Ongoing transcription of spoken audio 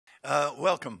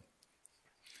Welcome.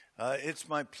 It's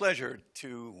my pleasure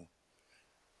to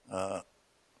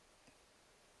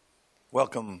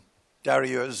welcome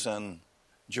Dariusz and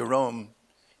Jerome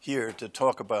here to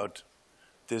talk about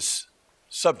this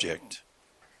subject,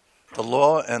 the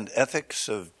law and ethics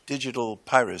of digital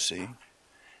piracy,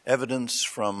 evidence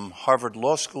from Harvard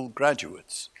Law School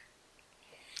graduates.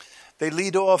 They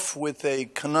lead off with a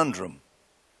conundrum.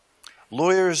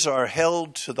 Lawyers are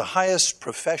held to the highest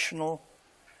professional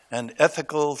and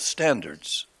ethical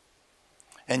standards,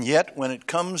 and yet when it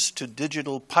comes to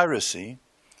digital piracy,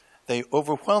 they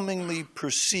overwhelmingly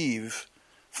perceive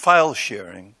file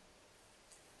sharing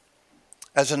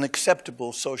as an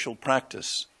acceptable social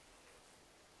practice,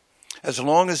 as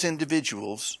long as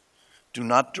individuals do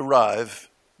not derive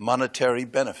monetary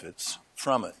benefits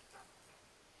from it.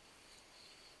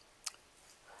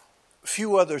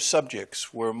 Few other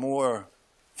subjects were more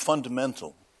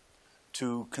fundamental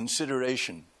to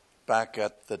consideration back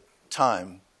at the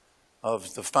time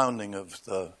of the founding of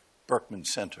the Berkman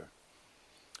Center.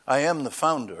 I am the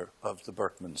founder of the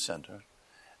Berkman Center,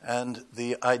 and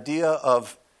the idea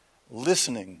of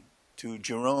listening to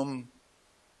Jerome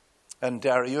and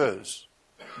Dariusz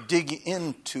dig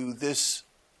into this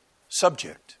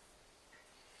subject.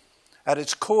 At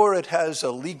its core, it has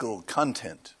a legal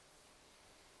content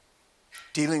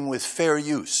dealing with fair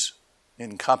use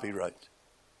in copyright.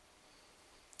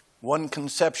 One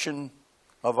conception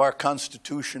of our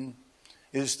Constitution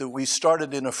is that we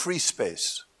started in a free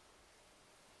space,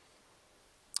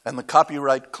 and the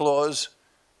Copyright Clause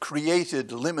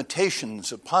created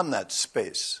limitations upon that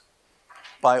space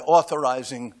by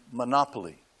authorizing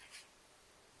monopoly.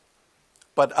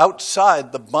 But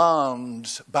outside the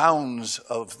bounds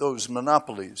of those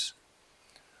monopolies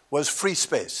was free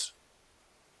space,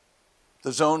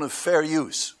 the zone of fair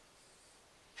use.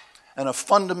 And a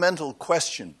fundamental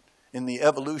question in the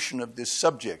evolution of this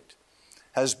subject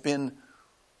has been,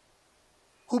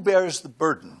 who bears the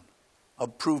burden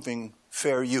of proving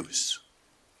fair use?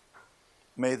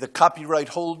 May the copyright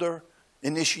holder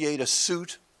initiate a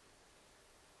suit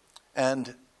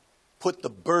and put the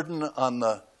burden on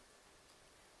the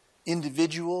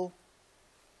individual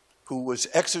who was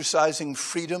exercising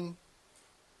freedom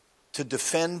to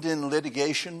defend in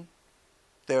litigation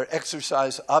their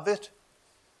exercise of it?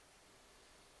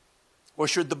 Or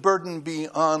should the burden be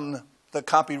on the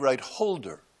copyright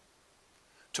holder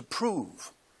to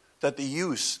prove that the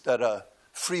use that a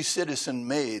free citizen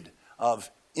made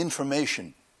of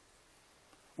information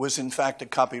was in fact a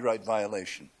copyright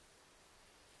violation?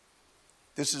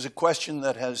 This is a question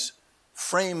that has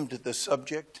framed the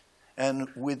subject and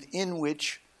within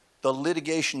which the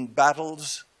litigation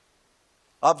battles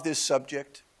of this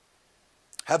subject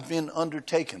have been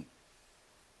undertaken.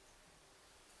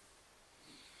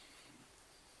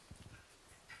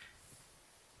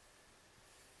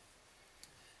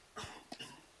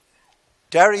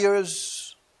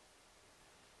 Dariusz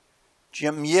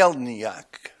Jerome,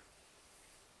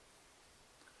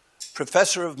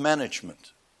 professor of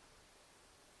management,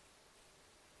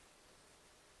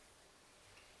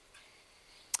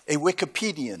 a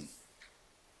Wikipedian,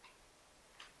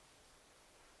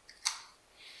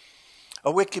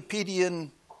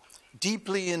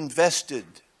 deeply invested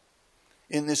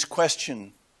in this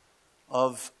question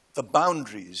of the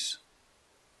boundaries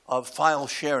of file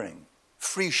sharing,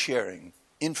 free sharing,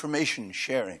 information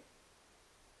sharing.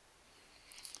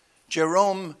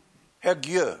 Jerome,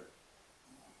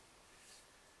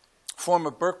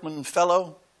 former Berkman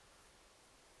Fellow,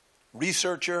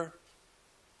 researcher,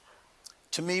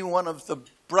 to me one of the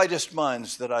brightest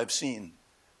minds that I've seen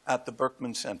at the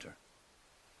Berkman Center.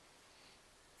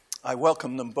 I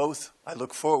welcome them both. I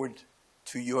look forward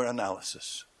to your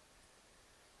analysis.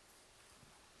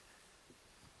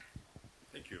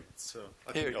 Thank you.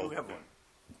 Here, you have one.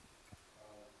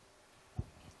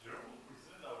 Jerome will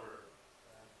present our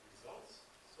results,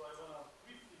 so I want to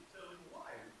briefly tell you why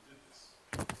we did this.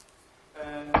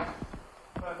 And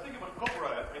when I think about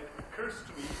copyright, it occurs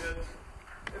to me that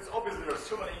it's obvious there are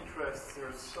so many interests, there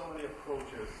are so many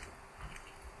approaches,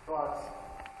 but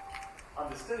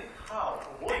understanding how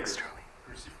lawyers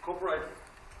perceive copyright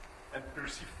and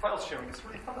perceive file sharing is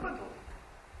really fundamental.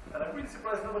 And I'm really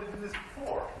surprised nobody did this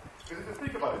before. Because if you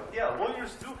think about it, yeah,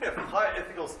 lawyers do have high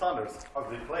ethical standards, as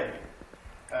they claim.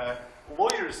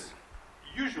 Lawyers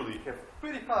usually have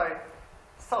pretty high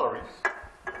salaries.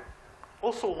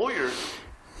 Also, lawyers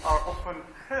are often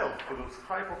held to those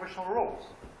high professional roles.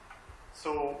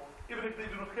 So even if they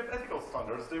do not have ethical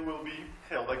standards, they will be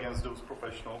held against those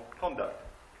professional conduct.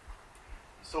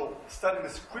 So studying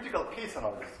this critical case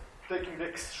analysis, taking the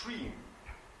extreme,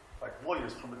 like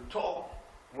lawyers from the top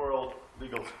world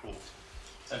legal school,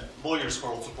 and lawyers who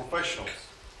are also professionals.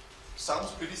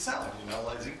 Sounds pretty sound in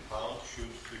analyzing how should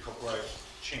the copyright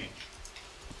change.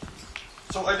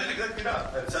 So I did exactly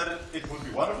that. I decided it would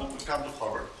be wonderful to come to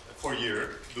Harvard for a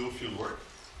year, do field work.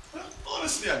 But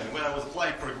honestly, I mean, when I was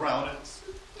applying for a grant,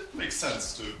 it makes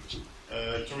sense to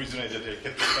resonate that I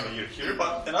get to spend a year here.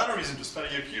 But another reason to spend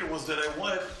a year here was that I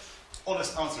wanted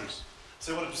honest answers.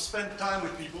 So I wanted to spend time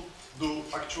with people, do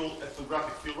actual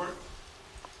ethnographic fieldwork.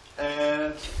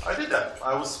 And I did that.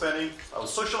 I was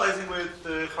socializing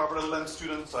with Harvard LLM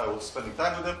students. I was spending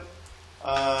time with them.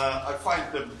 I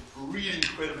find them really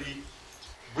incredibly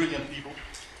brilliant people.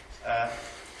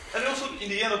 And also, in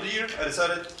the end of the year, I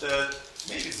decided that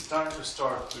maybe it's time to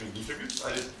start doing interviews.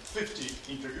 I did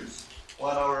 50 interviews,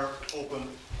 1 hour open,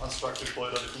 unstructured,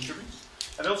 polyglot interviews.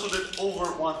 And I also did over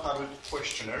 100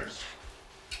 questionnaires,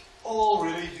 all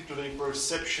related to the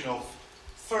perception of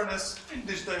fairness in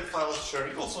digital file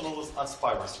sharing, also known as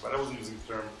piracy, but I wasn't using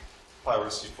the term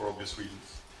piracy for obvious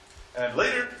reasons. And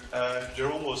later,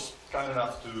 Jerome was kind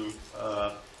enough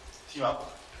to team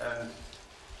up and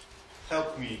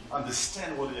help me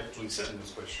understand what they actually said in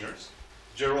those questionnaires.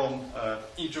 Jerome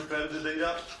interpreted the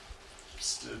data,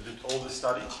 did all the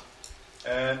study,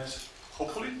 and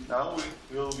hopefully now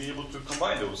we will be able to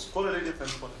combine those qualitative and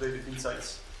quantitative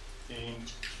insights in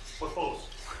portfolios.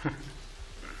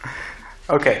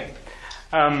 Okay.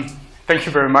 Thank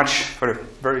you very much for the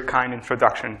very kind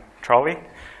introduction, Charlie.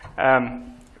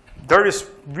 Dariusz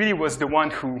really was the one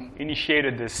who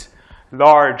initiated this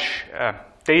large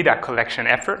data collection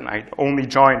effort, and I only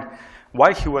joined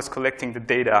while he was collecting the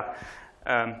data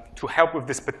to help with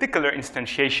this particular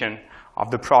instantiation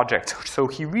of the project. So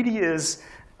he really is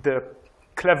the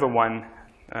clever one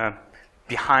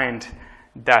behind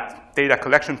that data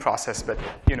collection process. But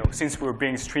since we're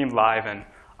being streamed live and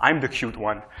I'm the cute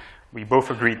one, we both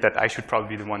agreed that I should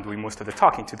probably be the one doing most of the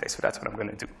talking today, so that's what I'm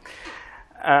going to do.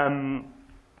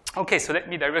 Okay, so let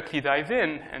me directly dive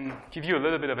in and give you a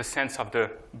little bit of a sense of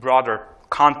the broader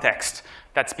context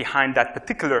that's behind that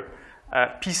particular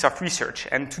piece of research.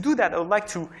 And to do that, I would like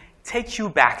to take you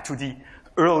back to the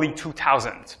early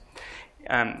 2000s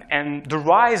and the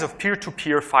rise of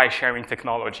peer-to-peer file sharing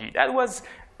technology. That was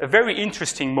a very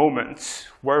interesting moment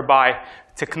whereby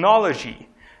technology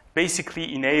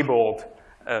basically enabled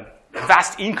a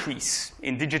vast increase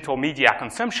in digital media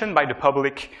consumption by the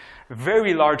public, a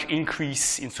very large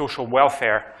increase in social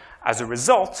welfare as a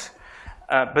result,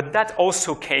 but that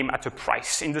also came at a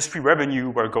price. Industry revenue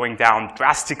were going down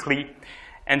drastically,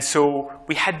 and so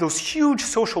we had those huge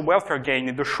social welfare gains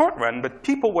in the short run, but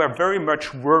people were very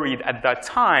much worried at that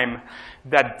time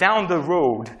that down the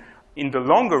road, in the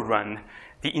longer run,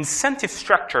 the incentive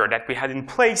structure that we had in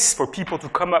place for people to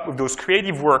come up with those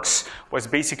creative works was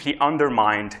basically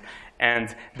undermined,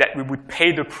 and that we would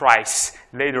pay the price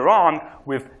later on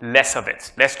with less of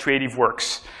it, less creative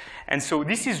works. And so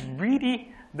this is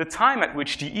really the time at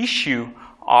which the issue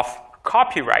of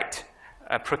copyright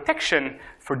protection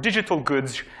for digital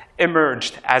goods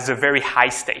emerged as a very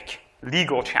high-stake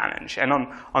legal challenge. And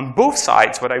on both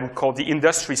sides, what I would call the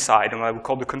industry side and what I would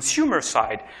call the consumer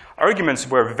side, arguments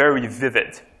were very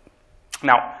vivid.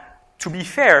 Now, to be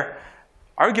fair,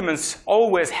 arguments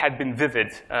always had been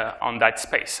vivid on that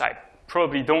space. I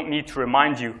probably don't need to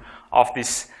remind you of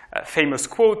this famous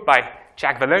quote by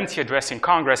Jack Valenti addressing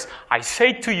Congress: "I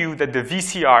say to you that the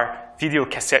VCR, video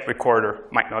cassette recorder,"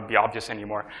 might not be obvious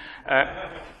anymore,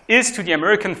 is to the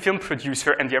American film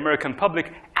producer and the American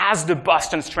public as the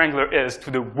Boston Strangler is to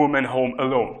the woman home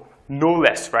alone. No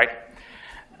less, right?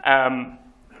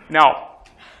 Now,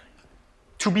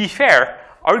 to be fair,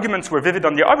 arguments were vivid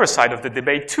on the other side of the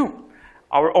debate too.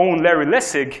 Our own Larry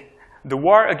Lessig, the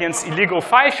war against illegal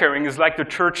file sharing is like the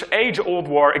church age-old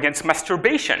war against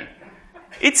masturbation.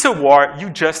 It's a war you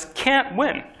just can't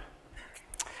win.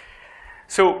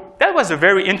 So that was a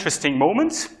very interesting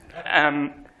moment,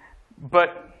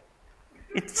 but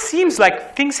it seems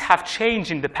like things have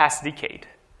changed in the past decade.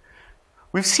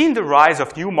 We've seen the rise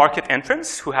of new market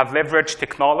entrants who have leveraged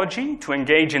technology to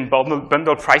engage in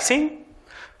bundle pricing.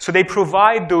 So they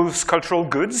provide those cultural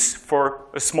goods for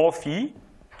a small fee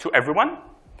to everyone.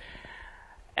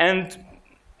 And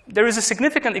there is a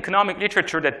significant economic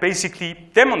literature that basically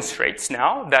demonstrates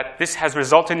now that this has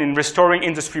resulted in restoring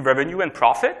industry revenue and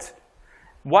profit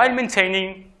while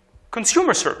maintaining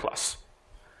consumer surplus.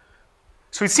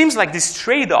 So it seems like this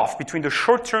trade-off between the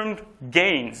short-term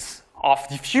gains of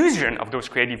diffusion of those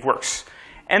creative works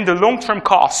and the long-term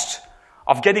cost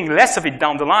of getting less of it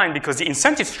down the line because the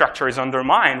incentive structure is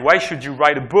undermined. Why should you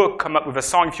write a book, come up with a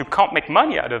song if you can't make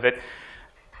money out of it?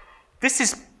 This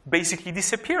is basically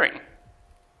disappearing.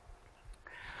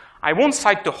 I won't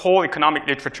cite the whole economic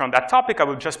literature on that topic. I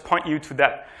will just point you to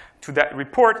that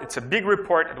report. It's a big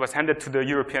report. It was handed to the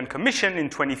European Commission in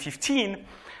 2015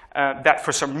 that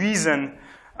for some reason,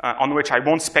 on which I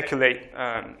won't speculate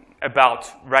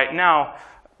about right now,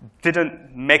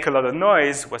 didn't make a lot of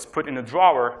noise, was put in a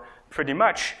drawer pretty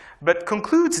much, but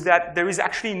concludes that there is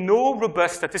actually no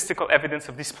robust statistical evidence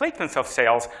of displacements of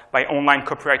sales by online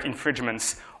copyright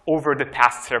infringements over the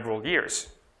past several years.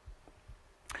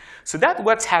 So that's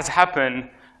what has happened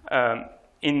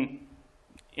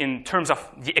in terms of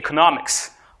the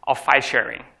economics of file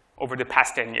sharing over the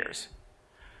past 10 years.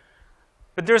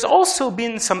 But there's also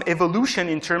been some evolution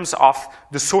in terms of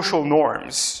the social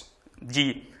norms,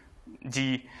 the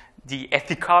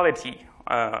ethicality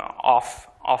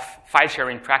of file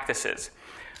sharing practices.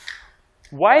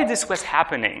 While this was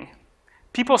happening,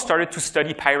 people started to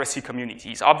study piracy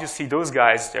communities. Obviously, those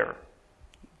guys, they're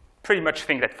pretty much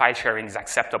think that file sharing is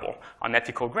acceptable on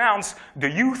ethical grounds. The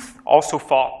youth also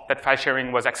thought that file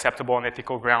sharing was acceptable on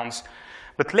ethical grounds.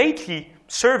 But lately,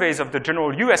 surveys of the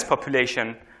general US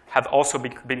population have also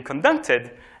been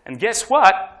conducted. And guess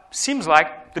what? Seems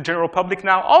like the general public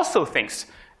now also thinks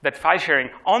that file sharing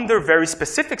under very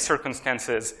specific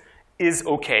circumstances is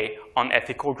okay on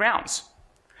ethical grounds.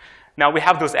 Now, we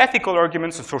have those ethical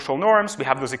arguments and social norms. We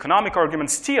have those economic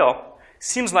arguments still.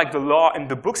 Seems like the law in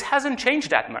the books hasn't changed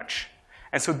that much.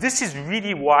 And so this is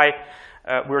really why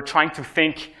we're trying to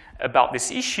think about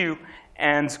this issue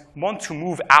and want to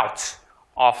move out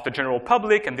of the general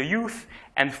public and the youth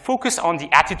and focus on the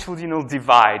attitudinal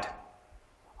divide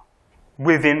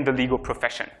within the legal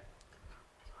profession.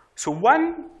 So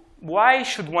why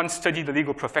should one study the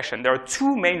legal profession? There are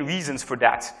two main reasons for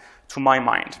that, to my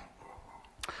mind.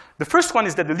 The first one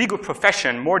is that the legal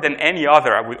profession, more than any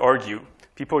other, I would argue,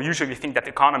 people usually think that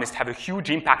economists have a huge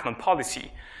impact on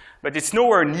policy, but it's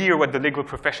nowhere near what the legal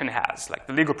profession has. Like,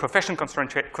 the legal profession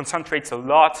concentrates a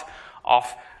lot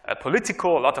of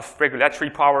political, a lot of regulatory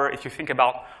power. If you think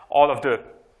about all of the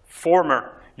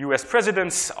former US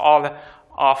presidents, all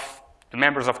of the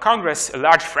members of Congress, a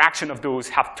large fraction of those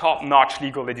have top-notch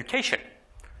legal education.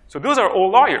 So those are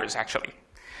all lawyers, actually.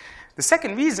 The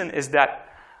second reason is that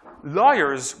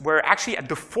lawyers were actually at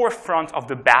the forefront of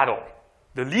the battle,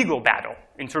 the legal battle,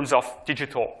 in terms of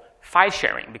digital file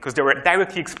sharing, because they were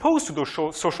directly exposed to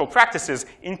those social practices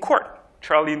in court.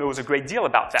 Charlie knows a great deal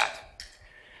about that.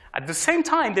 At the same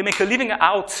time, they make a living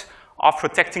out of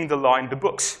protecting the law in the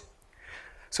books.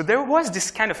 So there was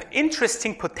this kind of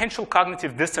interesting potential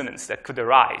cognitive dissonance that could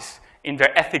arise in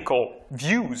their ethical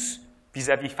views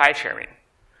vis-à-vis file sharing.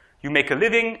 You make a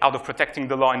living out of protecting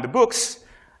the law in the books.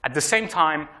 At the same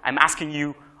time, I'm asking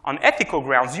you, on ethical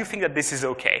grounds, do you think that this is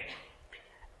okay?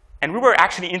 And we were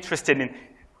actually interested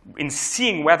in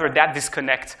seeing whether that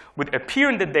disconnect would appear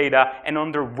in the data and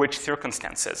under which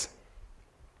circumstances.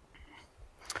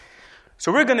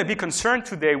 So we're going to be concerned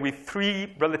today with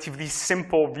three relatively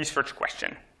simple research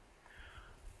questions.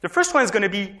 The first one is going to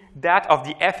be that of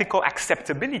the ethical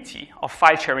acceptability of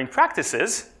file sharing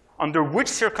practices. Under which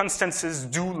circumstances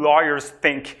do lawyers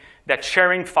think that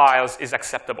sharing files is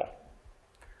acceptable?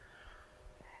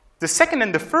 The second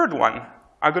and the third one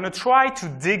are going to try to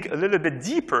dig a little bit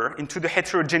deeper into the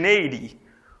heterogeneity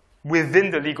within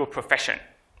the legal profession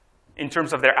in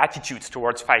terms of their attitudes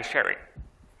towards file sharing.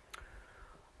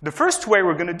 The first way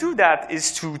we're going to do that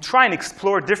is to try and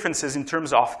explore differences in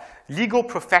terms of legal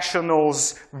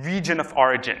professionals' region of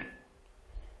origin.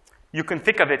 You can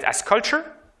think of it as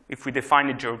culture, if we define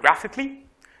it geographically.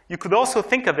 You could also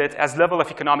think of it as level of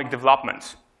economic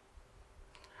development,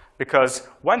 because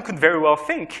one could very well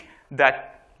think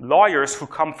that lawyers who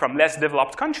come from less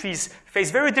developed countries face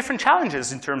very different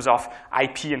challenges in terms of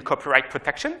IP and copyright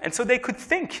protection, and so they could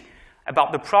think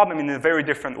about the problem in a very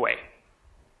different way.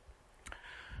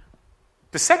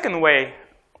 The second way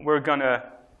we're going to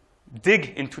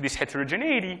dig into this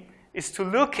heterogeneity is to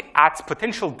look at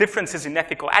potential differences in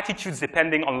ethical attitudes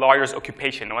depending on lawyers'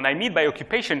 occupation. And what I mean by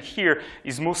occupation here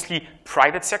is mostly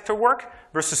private sector work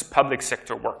versus public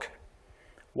sector work.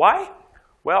 Why?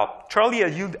 Well, Charlie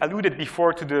alluded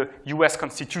before to the US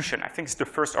Constitution. I think it's the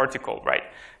first article, right?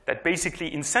 That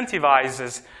basically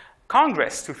incentivizes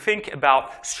Congress to think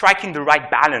about striking the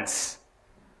right balance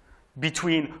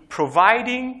between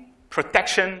providing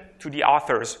protection to the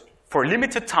authors for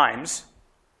limited times,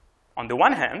 on the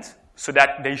one hand, so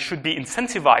that they should be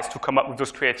incentivized to come up with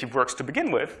those creative works to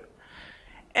begin with,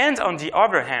 and on the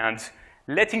other hand,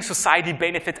 letting society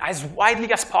benefit as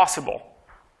widely as possible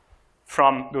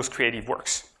from those creative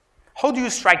works. How do you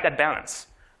strike that balance?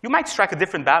 You might strike a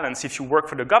different balance if you work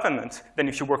for the government than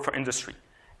if you work for industry.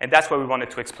 And that's what we wanted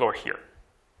to explore here.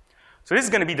 So this is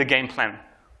going to be the game plan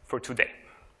for today.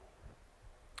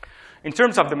 In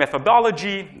terms of the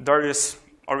methodology, Dariusz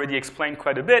already explained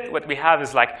quite a bit. What we have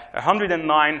is like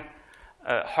 109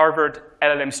 Harvard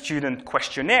LLM student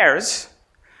questionnaires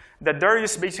that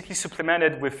Dariusz basically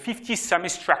supplemented with 50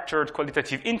 semi-structured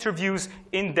qualitative interviews,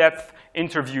 in-depth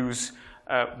interviews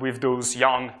with those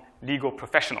young legal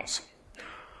professionals.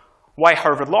 Why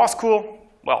Harvard Law School?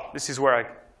 Well, this is where I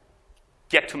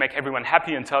get to make everyone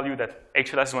happy and tell you that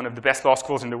HLS is one of the best law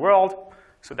schools in the world.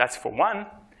 So that's for one.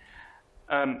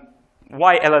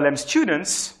 Why LLM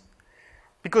students?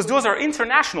 Because those are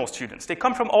international students. They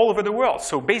come from all over the world.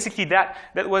 So basically that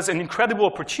was an incredible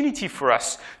opportunity for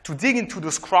us to dig into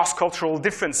those cross-cultural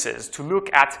differences, to look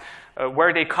at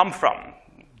where they come from,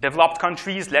 developed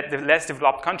countries, less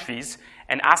developed countries,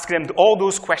 and ask them all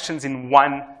those questions in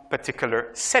one particular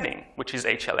setting, which is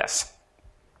HLS.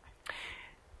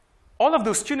 All of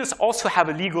those students also have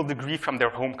a legal degree from their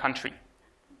home country.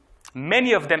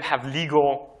 Many of them have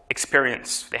legal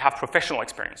experience. They have professional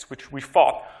experience, which we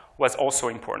thought was also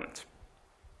important.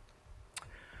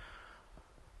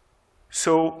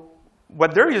 So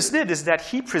what Dariusz did is that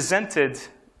he presented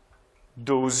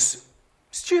those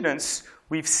students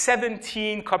with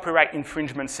 17 copyright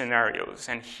infringement scenarios,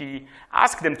 and he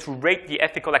asked them to rate the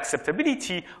ethical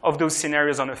acceptability of those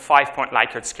scenarios on a 5-point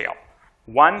Likert scale.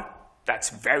 1, that's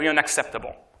very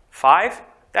unacceptable. 5,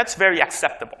 that's very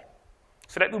acceptable.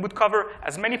 So that we would cover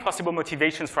as many possible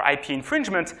motivations for IP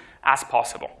infringement as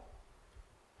possible.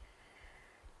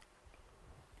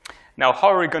 Now, how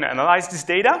are we going to analyze this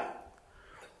data?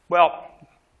 Well,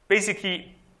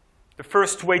 basically, the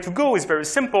first way to go is very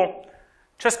simple.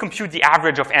 Just compute the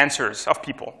average of answers of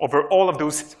people over all of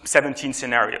those 17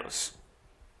 scenarios.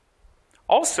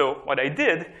 Also, what I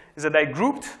did is that I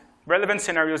grouped relevant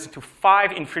scenarios into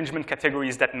 5 infringement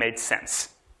categories that made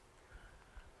sense.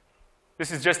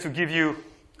 This is just to give you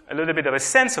a little bit of a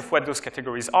sense of what those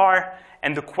categories are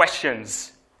and the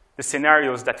questions, the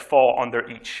scenarios that fall under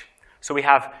each. So we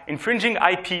have infringing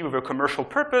IP with a commercial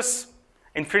purpose,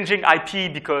 infringing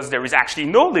IP because there is actually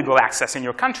no legal access in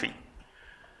your country,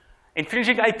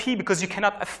 infringing IP because you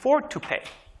cannot afford to pay,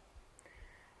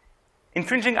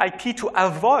 infringing IP to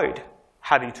avoid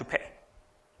having to pay,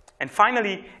 and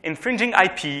finally, infringing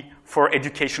IP for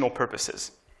educational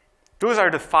purposes. Those are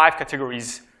the 5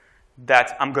 categories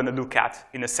that I'm going to look at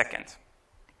in a second.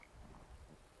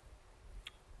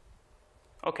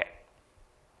 Okay.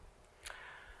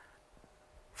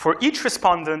 For each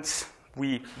respondent,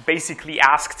 we basically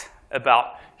asked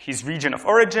about his region of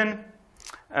origin.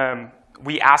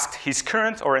 We asked his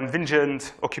current or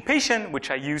envisioned occupation, which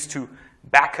I used to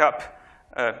back up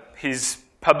his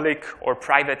public or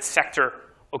private sector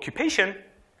occupation.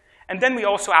 And then we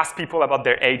also asked people about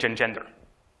their age and gender,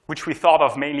 which we thought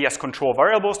of mainly as control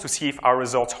variables to see if our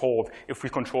results hold if we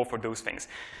control for those things.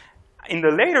 In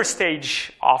the later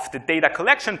stage of the data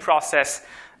collection process,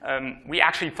 we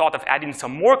actually thought of adding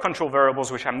some more control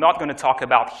variables, which I'm not going to talk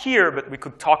about here, but we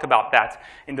could talk about that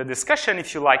in the discussion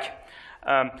if you like.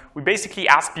 We basically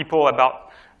asked people about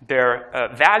their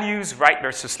values, right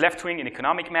versus left-wing in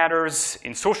economic matters,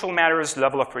 in social matters,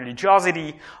 level of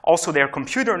religiosity, also their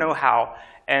computer know-how,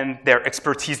 and their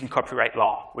expertise in copyright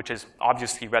law, which is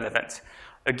obviously relevant.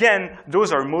 Again,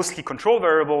 those are mostly control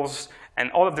variables,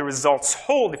 and all of the results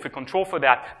hold if we control for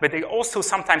that, but they also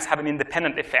sometimes have an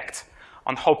independent effect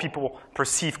on how people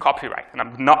perceive copyright, and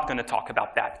I'm not going to talk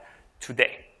about that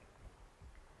today.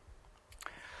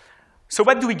 So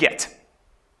what do we get?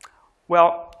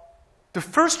 Well, the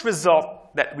first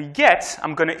result that we get,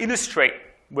 I'm going to illustrate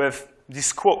with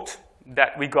this quote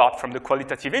that we got from the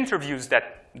qualitative interviews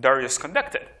that Dariusz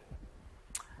conducted.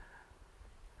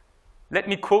 Let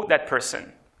me quote that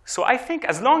person. So I think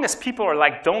as long as people are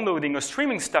like downloading or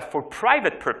streaming stuff for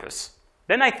private purpose,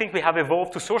 then I think we have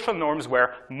evolved to social norms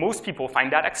where most people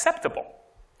find that acceptable.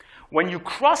 When you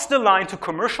cross the line to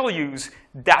commercial use,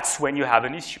 that's when you have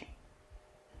an issue.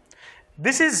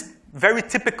 This is very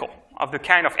typical of the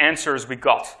kind of answers we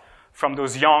got from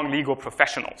those young legal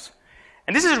professionals.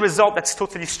 And this is a result that's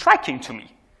totally striking to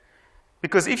me.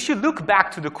 Because if you look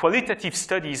back to the qualitative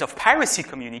studies of piracy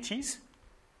communities,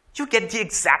 you get the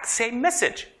exact same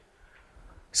message.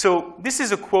 So this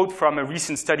is a quote from a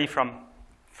recent study from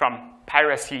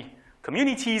piracy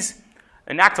communities.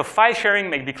 An act of file sharing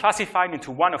may be classified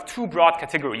into one of 2 broad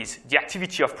categories: the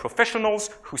activity of professionals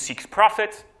who seek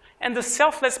profit, and the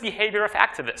selfless behavior of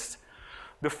activists.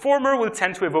 The former will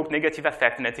tend to evoke negative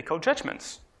affect and ethical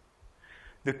judgments.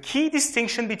 The key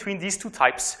distinction between these 2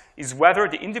 types is whether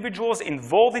the individuals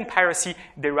involved in piracy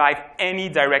derive any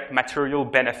direct material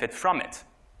benefit from it.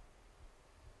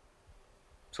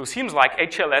 So it seems like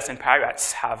HLS and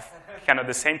pirates have kind of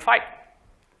the same fight.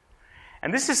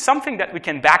 And this is something that we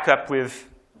can back up with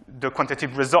the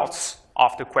quantitative results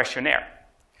of the questionnaire.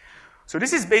 So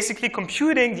this is basically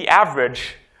computing the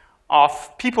average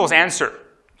of people's answer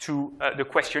to the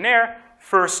questionnaire.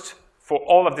 First, for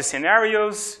all of the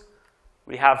scenarios,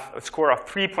 we have a score of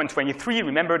 3.23.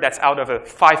 Remember, that's out of a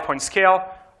 5-point scale.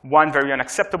 1 very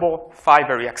unacceptable, 5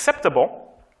 very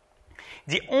acceptable.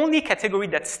 The only category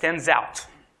that stands out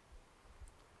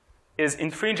is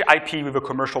infringe IP with the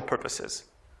commercial purposes,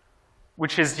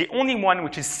 which is the only one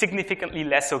which is significantly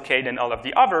less okay than all of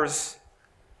the others.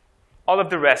 All of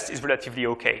the rest is relatively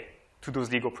okay to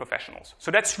those legal professionals.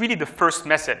 So that's really the first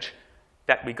message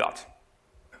that we got.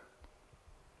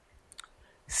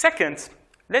 Second,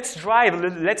 let's dive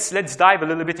a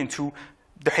little bit into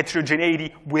the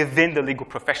heterogeneity within the legal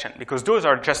profession, because those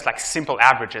are just like simple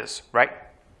averages, right?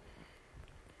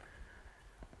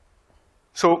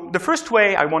 So the first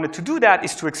way I wanted to do that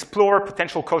is to explore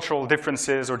potential cultural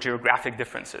differences or geographic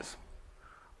differences.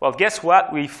 Well, guess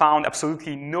what? We found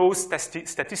absolutely no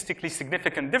statistically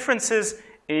significant differences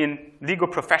in legal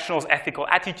professionals' ethical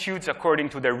attitudes according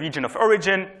to their region of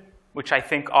origin, which I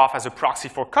think of as a proxy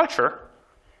for culture.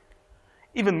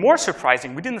 Even more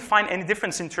surprising, we didn't find any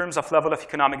difference in terms of level of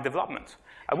economic development.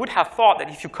 I would have thought that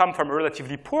if you come from a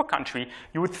relatively poor country,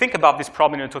 you would think about this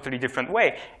problem in a totally different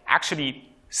way. Actually,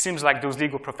 seems like those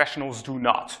legal professionals do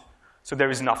not. So there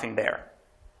is nothing there.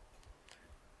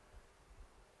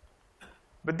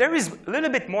 But there is a little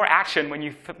bit more action when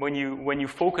you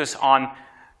focus on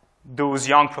those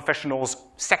young professionals'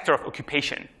 sector of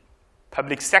occupation.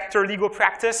 Public sector legal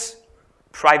practice,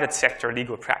 private sector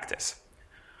legal practice.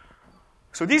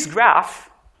 So this graph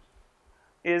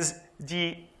is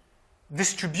the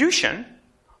distribution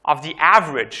of the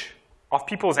average of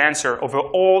people's answer over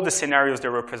all the scenarios they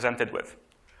were presented with.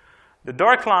 The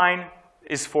dark line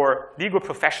is for legal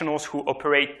professionals who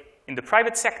operate in the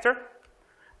private sector.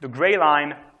 The gray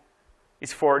line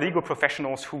is for legal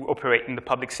professionals who operate in the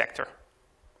public sector.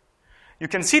 You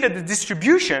can see that the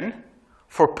distribution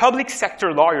for public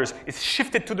sector lawyers is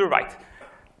shifted to the right.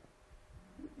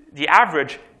 The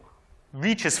average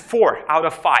reaches 4 out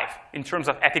of 5 in terms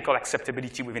of ethical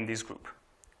acceptability within this group.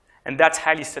 And that's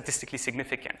highly statistically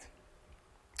significant.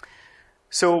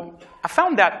 So I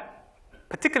found that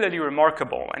particularly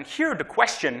remarkable. And here the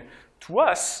question to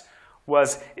us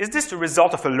was, is this the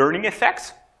result of a learning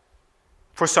effect?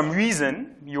 For some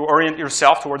reason, you orient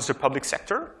yourself towards the public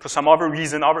sector. For some other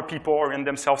reason, other people orient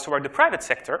themselves toward the private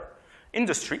sector,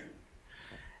 industry.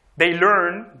 They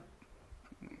learn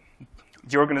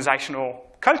the organizational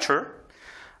culture.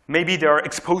 Maybe they're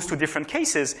exposed to different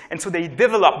cases, and so they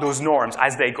develop those norms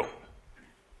as they go.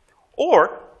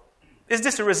 Or is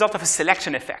this a result of a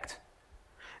selection effect?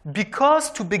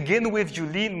 Because to begin with, you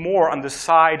lean more on the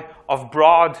side of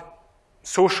broad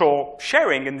social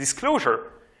sharing and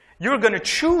disclosure, you're going to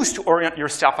choose to orient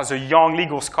yourself as a young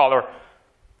legal scholar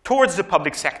towards the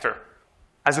public sector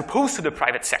as opposed to the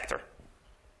private sector.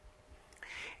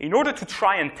 In order to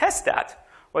try and test that,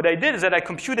 what I did is that I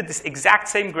computed this exact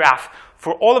same graph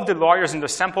for all of the lawyers in the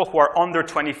sample who are under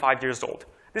 25 years old.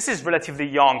 This is relatively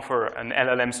young for an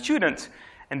LLM student,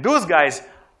 and those guys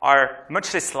are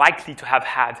much less likely to have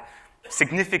had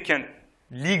significant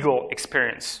legal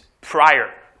experience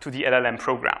prior to the LLM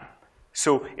program.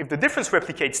 So if the difference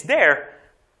replicates there,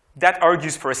 that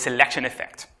argues for a selection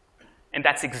effect. And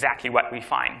that's exactly what we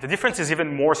find. The difference is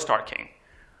even more striking.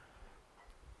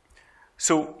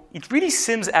 So it really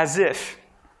seems as if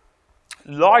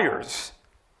lawyers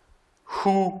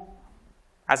who,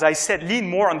 as I said, lean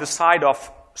more on the side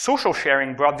of social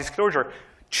sharing, broad disclosure,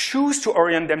 choose to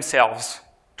orient themselves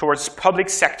towards public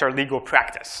sector legal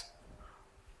practice,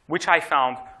 which I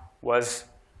found was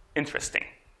interesting.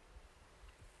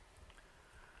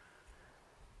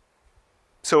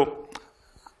 So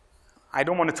I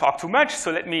don't want to talk too much,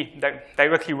 so let me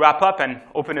directly wrap up and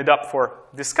open it up for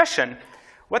discussion.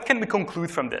 What can we conclude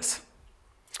from this?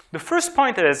 The first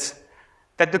point is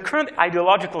that the current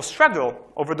ideological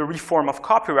struggle over the reform of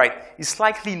copyright is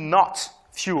likely not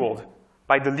fueled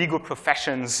by the legal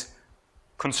profession's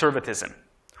conservatism.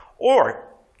 Or,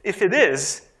 if it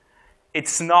is,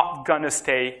 it's not going to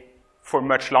stay for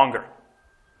much longer.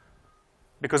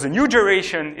 Because a new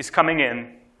generation is coming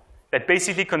in that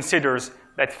basically considers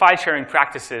that file-sharing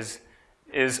practices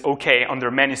is okay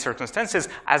under many circumstances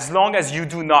as long as you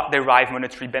do not derive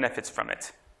monetary benefits from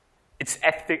it. It's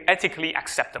ethically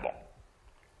acceptable.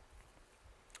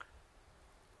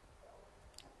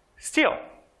 Still,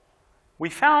 we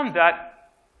found that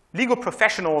legal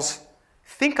professionals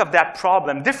think of that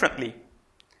problem differently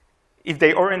if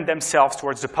they orient themselves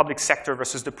towards the public sector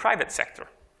versus the private sector.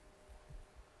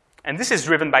 And this is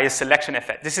driven by a selection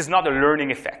effect. This is not a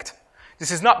learning effect.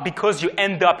 This is not because you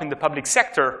end up in the public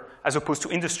sector as opposed to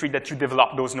industry that you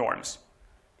develop those norms.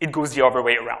 It goes the other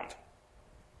way around.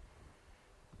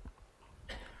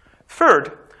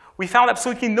 Third, we found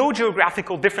absolutely no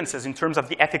geographical differences in terms of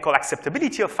the ethical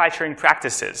acceptability of file-sharing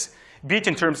practices, be it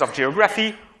in terms of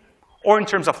geography or in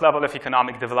terms of level of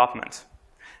economic development.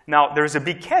 Now, there's a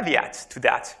big caveat to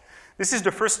that. This is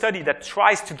the first study that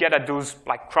tries to get at those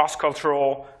like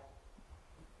cross-cultural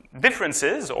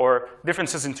differences or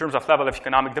differences in terms of level of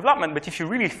economic development. But if you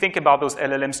really think about those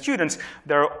LLM students,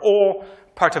 they're all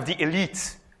part of the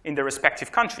elite in their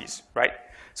respective countries, right?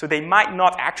 So they might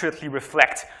not accurately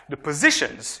reflect the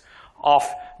positions of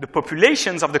the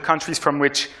populations of the countries from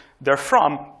which they're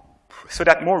from, so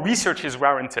that more research is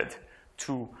warranted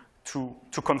to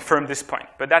confirm this point.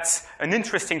 But that's an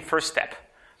interesting first step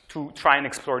to try and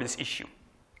explore this issue.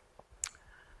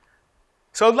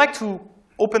 So I'd like to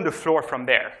open the floor from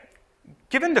there.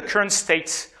 Given the current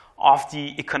state of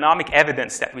the economic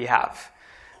evidence that we have,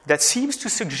 that seems to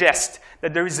suggest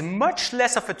that there is much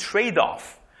less of a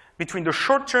trade-off between the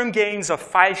short-term gains of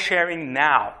file sharing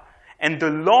now and the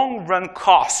long-run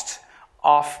cost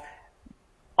of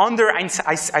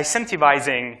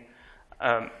incentivizing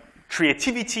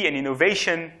creativity and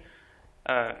innovation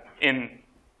in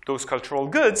those cultural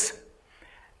goods,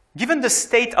 given the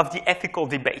state of the ethical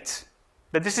debate,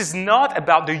 that this is not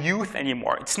about the youth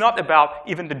anymore. It's not about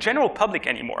even the general public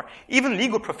anymore. Even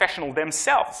legal professionals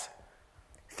themselves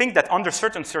think that under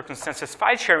certain circumstances,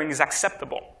 file sharing is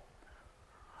acceptable.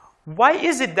 Why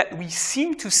is it that we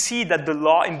seem to see that the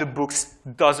law in the books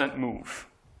doesn't move?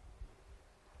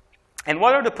 And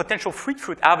what are the potential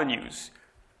fruit avenues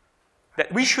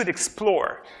that we should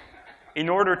explore in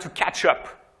order to catch up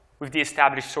with the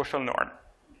established social norm?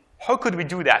 How could we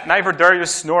do that? Neither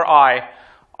Dariusz nor I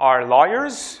are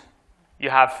lawyers. You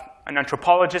have an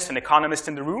anthropologist, an economist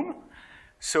in the room.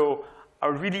 So I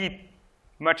really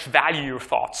much value your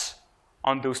thoughts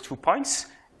on those 2 points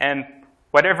and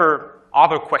whatever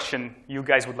other question you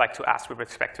guys would like to ask with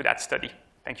respect to that study.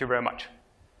 Thank you very much.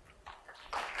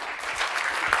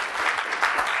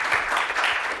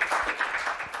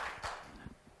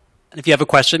 And if you have a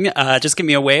question, just give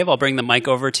me a wave. I'll bring the mic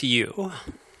over to you,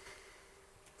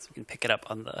 so we can pick it up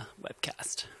on the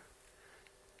webcast.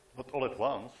 Not all at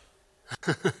once.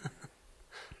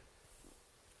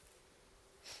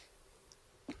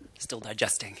 Still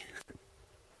digesting.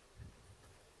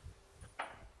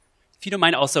 If you don't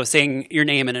mind also saying your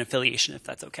name and an affiliation, if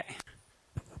that's okay.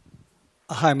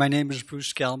 Hi, my name is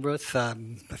Bruce Galbraith.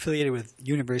 I'm affiliated with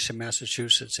University of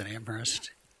Massachusetts in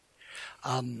Amherst.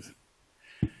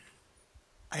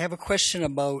 I have a question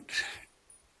about,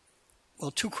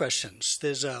 well, 2 questions.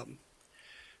 There's a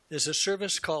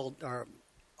service called, or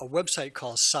a website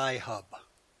called Sci-Hub,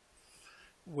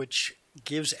 which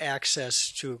gives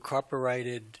access to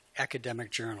copyrighted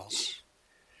academic journals.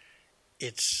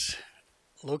 It's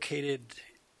located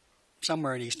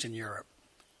somewhere in Eastern Europe,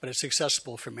 but it's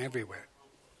accessible from everywhere.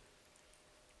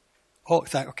 Oh,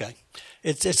 okay.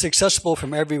 It's accessible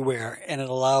from everywhere, and it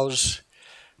allows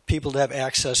people to have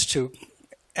access to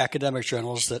academic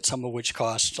journals, that some of which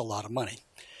cost a lot of money.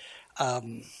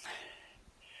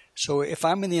 So if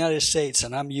I'm in the United States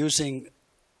and I'm using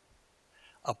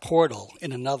a portal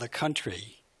in another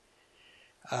country,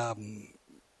 I'm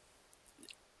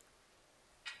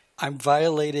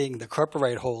violating the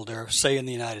copyright holder, say in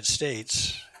the United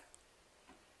States.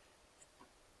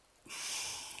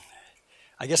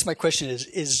 I guess my question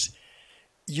is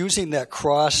using that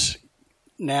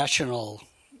cross-national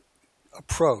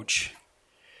approach,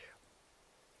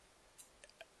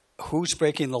 who's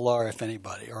breaking the law, if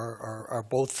anybody, or are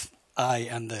both I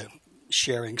and the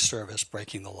sharing service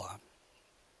breaking the law?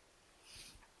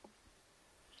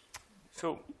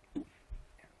 So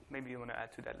maybe you want to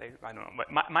add to that later. I don't know.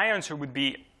 But my answer would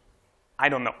be, I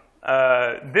don't know.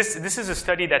 This is a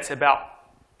study that's about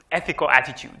ethical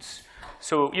attitudes.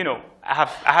 So, you know, I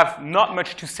have not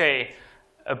much to say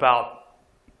about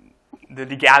the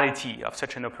legality of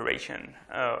such an operation.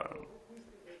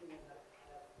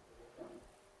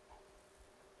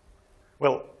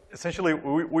 Well, essentially,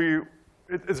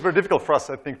 it's very difficult for us,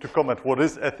 I think, to comment what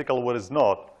is ethical, what is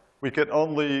not. We can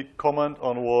only comment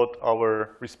on what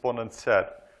our respondents said.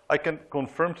 I can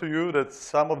confirm to you that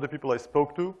some of the people I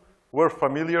spoke to were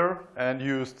familiar and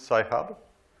used Sci-Hub.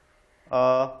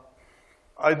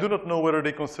 I do not know whether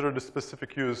they consider the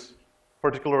specific use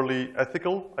particularly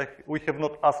ethical. We have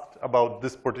not asked about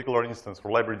this particular instance for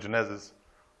library genesis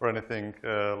or anything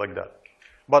like that.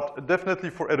 But definitely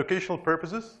for educational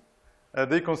purposes,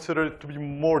 they consider it to be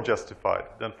more justified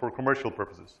than for commercial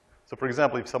purposes. So for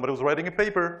example, if somebody was writing a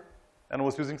paper and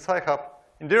was using Sci-Hub,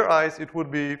 in their eyes, it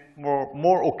would be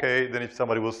more okay than if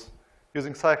somebody was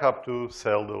using Sci-Hub to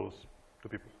sell those to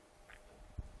people.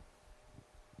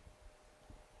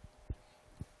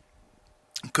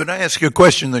 Could I ask you a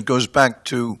question that goes back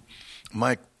to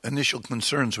my initial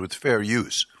concerns with fair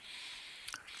use?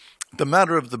 The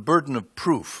matter of the burden of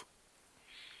proof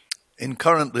in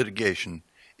current litigation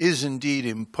is indeed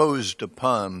imposed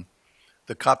upon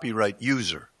the copyright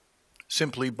user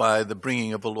simply by the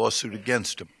bringing of a lawsuit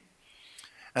against him.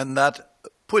 And that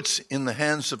puts in the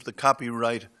hands of the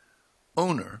copyright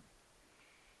owner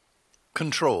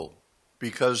control,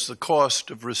 because the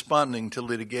cost of responding to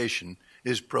litigation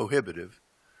is prohibitive,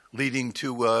 leading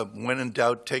to when in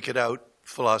doubt, take it out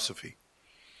philosophy.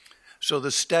 So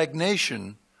the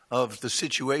stagnation of the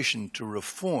situation to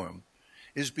reform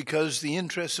is because the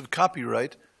interests of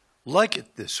copyright like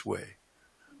it this way.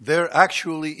 They're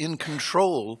actually in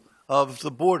control of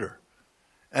the border,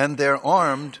 and they're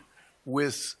armed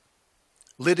with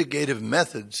litigative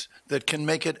methods that can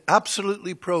make it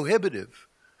absolutely prohibitive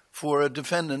for a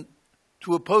defendant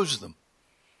to oppose them.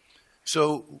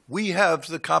 So we have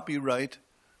the copyright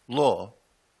law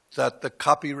that the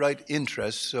copyright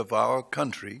interests of our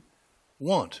country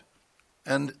want,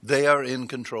 and they are in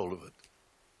control of it.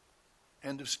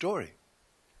 End of story.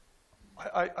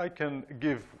 I can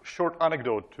give a short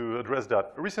anecdote to address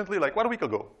that. Recently, like 1 week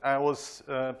ago, I was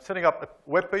setting up a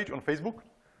web page on Facebook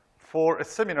for a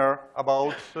seminar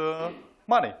about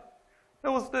money.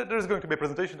 There's going to be a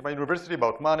presentation at my university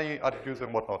about money, attitudes,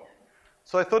 and whatnot.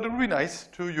 So I thought it would be nice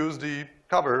to use the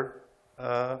cover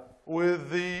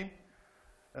with the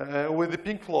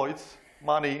Pink Floyd's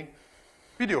Money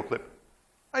video clip.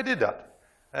 I did that.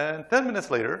 And 10 minutes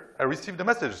later, I received a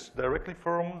message directly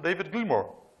from David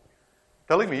Gilmour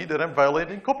telling me that I'm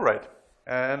violating copyright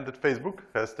and that Facebook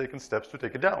has taken steps to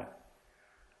take it down.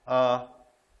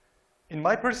 In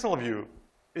my personal view,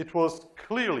 it was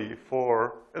clearly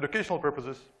for educational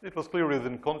purposes. It was clearly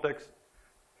within context.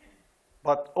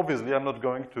 But obviously, I'm not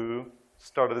going to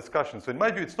start a discussion. So in my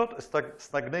view, it's not a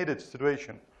stagnated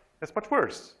situation. It's much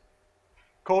worse.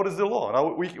 Code is the law.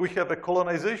 Now, we have a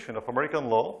colonization of American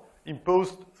law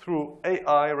imposed through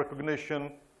AI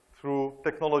recognition, through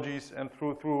technologies, and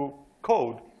through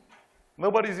code.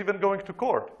 Nobody's even going to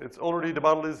court. It's already, the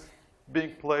battle is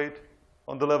being played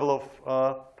on the level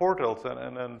of portals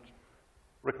and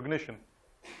recognition.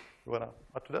 You want to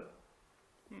add to that?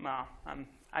 No,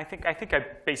 I think I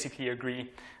basically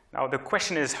agree. Now the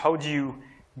question is, how do you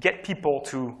get people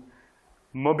to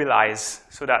mobilize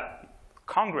so that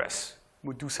Congress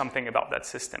would do something about that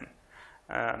system?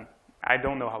 I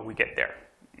don't know how we get there.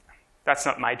 That's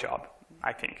not my job,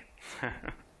 I think.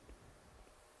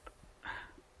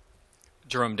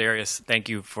 Jerome, Darius, thank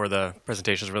you for the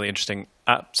presentation. It was really interesting.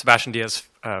 Sebastian Diaz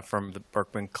from the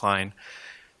Berkman Klein.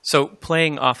 So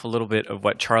playing off a little bit of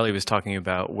what Charlie was talking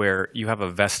about, where you have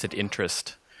a vested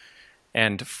interest,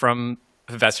 and from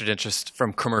a vested interest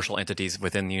from commercial entities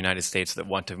within the United States that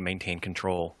want to maintain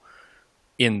control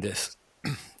in this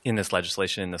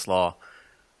legislation, in this law,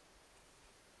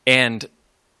 and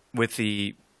with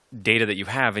the data that you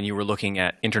have, and you were looking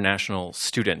at international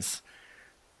students,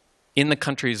 in the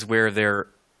countries where there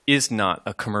is not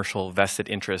a commercial vested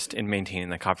interest in maintaining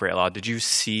the copyright law,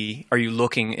 are you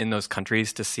looking in those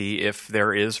countries to see if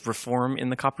there is reform in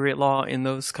the copyright law in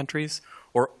those countries?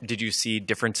 Or did you see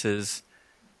differences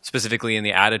specifically in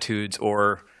the attitudes,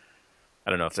 or, I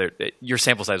don't know, if your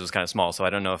sample size was kind of small, so I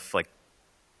don't know if like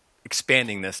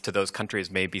expanding this to those countries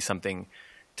may be something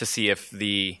to see if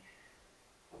the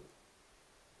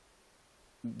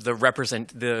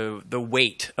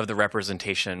weight of the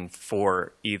representation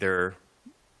for either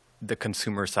the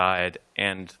consumer side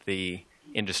and the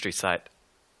industry side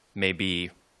may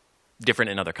be different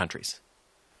in other countries.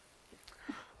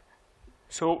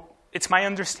 So it's my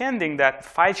understanding that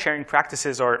file sharing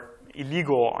practices are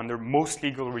illegal under most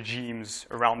legal regimes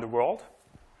around the world.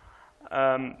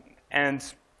 And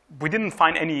we didn't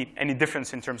find any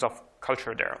difference in terms of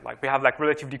culture there. Like, we have like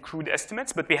relatively crude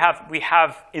estimates, but we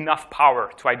have enough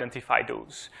power to identify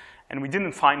those, and we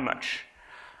didn't find much.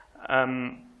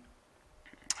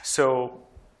 So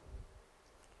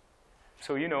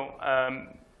you know,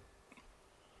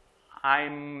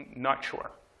 I'm not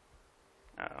sure.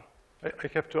 I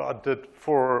have to add that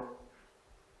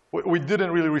we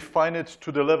didn't really refine it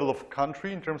to the level of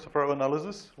country in terms of our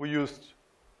analysis. We used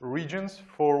regions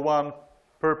for one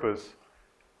purpose.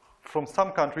 From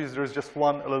some countries, there's just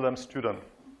one LLM student.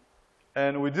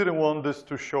 And we didn't want this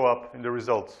to show up in the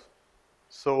results.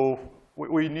 So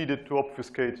we needed to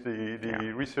obfuscate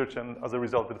the research, and as a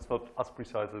result, it's not as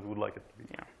precise as we would like it to be.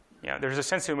 Yeah. there's a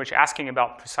sense in which asking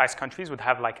about precise countries would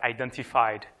have like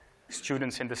identified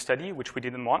students in the study, which we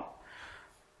didn't want.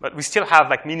 But we still have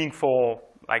like meaningful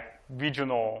like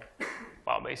regional,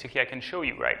 well, basically I can show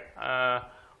you, right?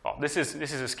 Well, this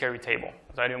is a scary table,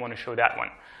 so I didn't want to show that one.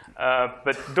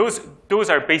 But those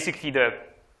are basically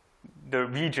the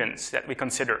regions that we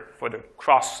consider for the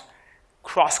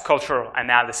cross-cultural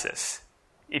analysis,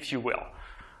 if you will.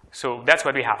 So that's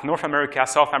what we have: North America,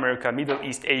 South America, Middle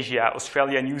East, Asia,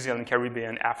 Australia, New Zealand,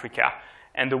 Caribbean, Africa.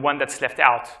 And the one that's left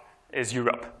out is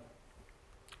Europe.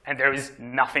 And there is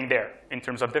nothing there in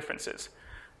terms of differences.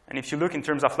 And if you look in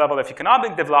terms of level of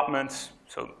economic development,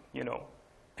 so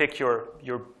pick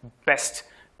your best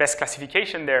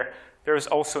classification there, there's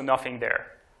also nothing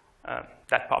there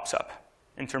that pops up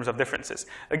in terms of differences.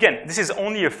 Again, this is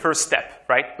only a first step,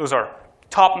 right? Those are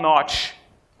top-notch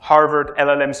Harvard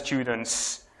LLM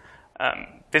students.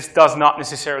 This does not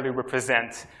necessarily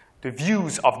represent the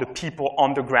views of the people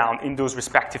on the ground in those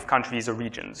respective countries or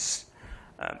regions.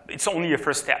 It's only a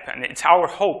first step, and it's our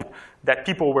hope that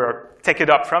people will take it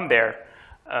up from there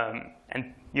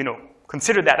and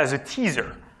consider that as a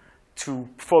teaser to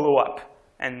follow up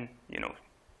and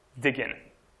dig in.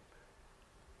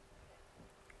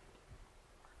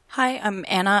 Hi, I'm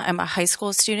Anna. I'm a high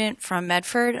school student from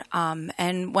Medford,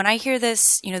 and when I hear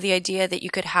this, the idea that you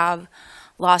could have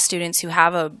law students who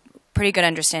have a pretty good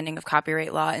understanding of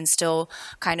copyright law and still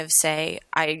kind of say,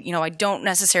 I don't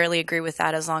necessarily agree with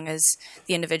that as long as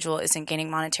the individual isn't gaining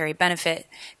monetary benefit.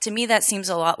 To me, that seems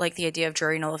a lot like the idea of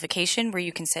jury nullification, where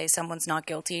you can say someone's not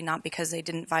guilty, not because they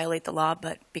didn't violate the law,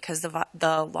 but because the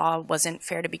law wasn't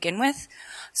fair to begin with.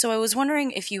 So I was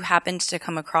wondering if you happened to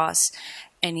come across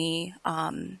any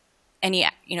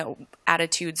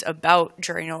attitudes about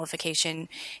jury nullification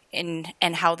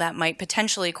and how that might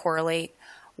potentially correlate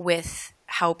with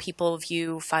how people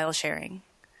view file sharing.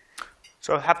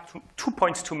 So I have 2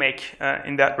 points to make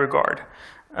in that regard.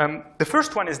 The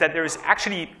first one is that there is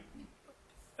actually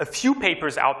a few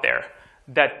papers out there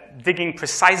that digging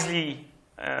precisely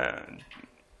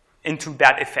into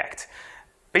that effect.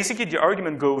 Basically, the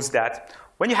argument goes that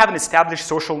when you have an established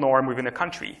social norm within a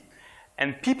country,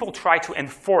 and people try to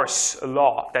enforce a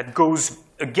law that goes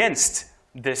against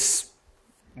this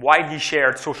widely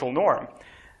shared social norm,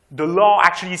 the law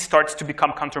actually starts to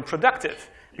become counterproductive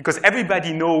because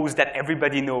everybody knows that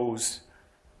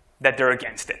they're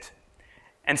against it.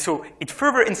 And so it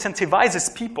further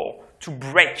incentivizes people to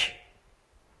break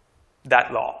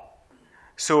that law.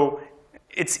 So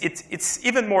it's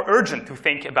even more urgent to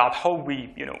think about how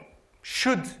we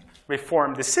should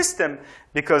reform the system,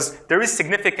 because there is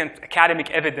significant academic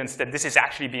evidence that this is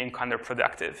actually being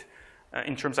counterproductive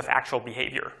in terms of actual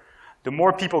behavior. The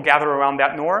more people gather around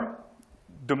that norm,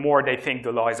 the more they think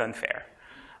the law is unfair.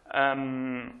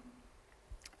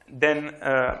 Then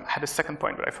I had a second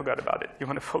point, but I forgot about it. You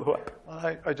want to follow up?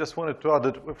 I just wanted to add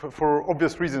that for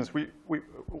obvious reasons, we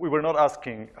were not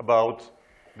asking about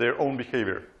their own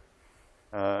behavior.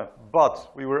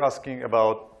 But we were asking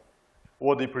about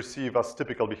what they perceive as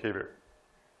typical behavior.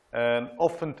 And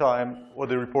oftentimes, what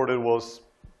they reported was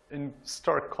in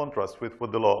stark contrast with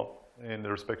what the law in the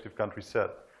respective countries said.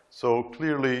 So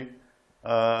clearly,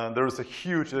 there is a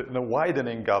huge,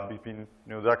 widening gap between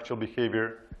the actual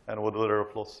behavior and what the letter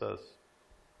of law says.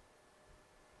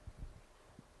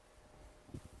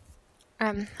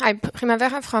 Hi,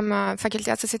 Primavera from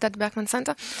Faculty Associate at Berkman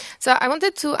Center. So I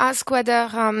wanted to ask whether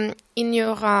in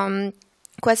your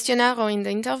questionnaire or in the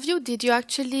interview, did you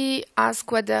actually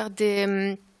ask whether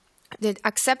the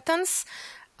acceptance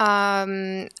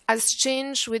has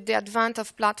changed with the advent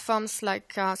of platforms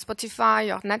like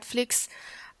Spotify or Netflix,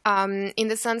 in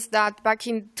the sense that back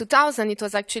in 2000, it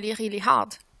was actually really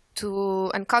hard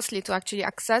and costly to actually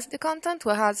access the content,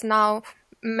 whereas now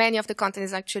many of the content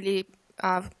is actually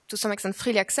to some extent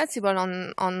freely accessible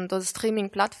on those streaming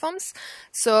platforms.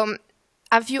 So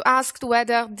have you asked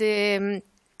whether the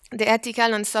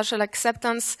ethical and social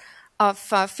acceptance of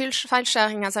file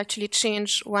sharing has actually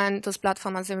changed when those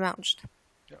platforms have emerged?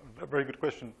 Yeah, a very good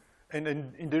question. And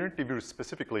in the interview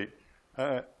specifically,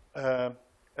 a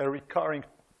recurring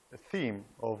theme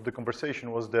of the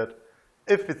conversation was that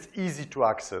if it's easy to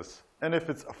access and if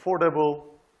it's affordable,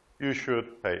 you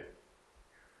should pay.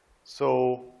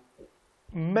 So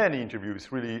many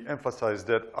interviews really emphasize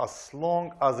that as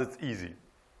long as it's easy.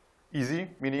 Easy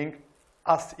meaning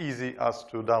as easy as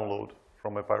to download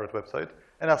from a pirate website,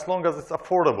 and as long as it's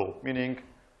affordable, meaning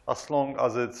as long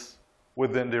as it's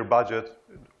within their budget.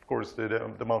 Of course, the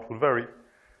amount will vary,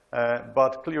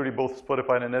 but clearly both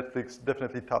Spotify and Netflix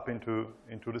definitely tap into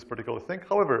this particular thing.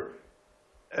 However,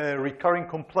 a recurring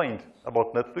complaint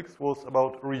about Netflix was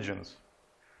about regions.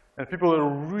 And people are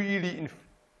really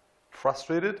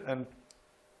frustrated, and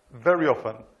very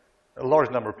often, a large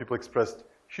number of people expressed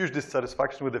huge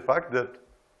dissatisfaction with the fact that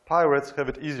pirates have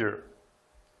it easier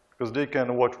because they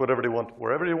can watch whatever they want,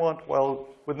 wherever they want, while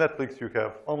with Netflix you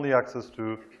have only access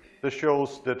to the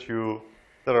shows that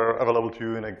are available to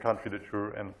you in a country that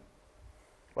you're in.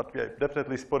 But yeah,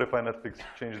 definitely Spotify and Netflix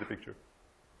changed the picture.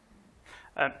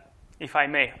 If I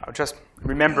may, I just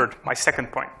remembered my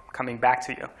second point, coming back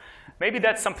to you. Maybe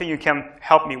that's something you can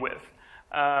help me with.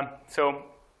 So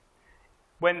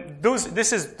when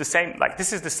this is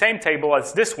the same table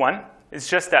as this one. It's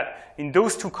just that in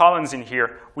those two columns in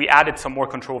here, we added some more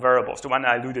control variables, the one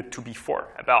I alluded to before,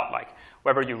 about like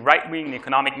whether you're right-wing in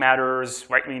economic matters,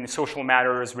 right-wing in social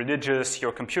matters, religious,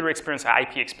 your computer experience, or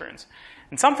IP experience.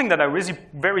 And something that I was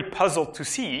very puzzled to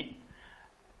see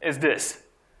is this.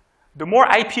 The more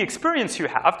IP experience you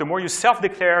have, the more you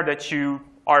self-declare that you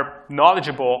are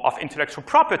knowledgeable of intellectual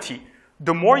property,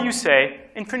 the more you say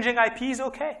infringing IP is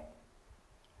okay.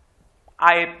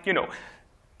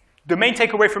 The main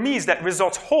takeaway for me is that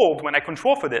results hold when I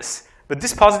control for this. But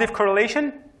this positive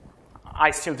correlation,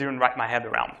 I still didn't wrap my head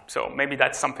around. So maybe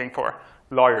that's something for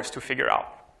lawyers to figure out.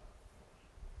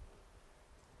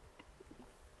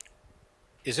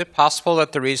 Is it possible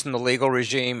that the reason the legal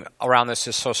regime around this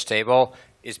is so stable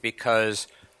is because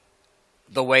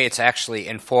the way it's actually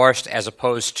enforced, as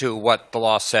opposed to what the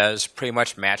law says, pretty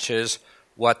much matches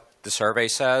what the survey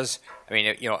says? I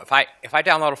mean, if I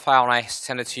download a file and I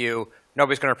send it to you,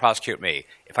 nobody's going to prosecute me.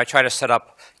 If I try to set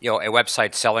up, a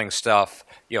website selling stuff,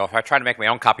 if I try to make my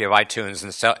own copy of iTunes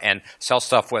and sell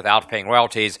stuff without paying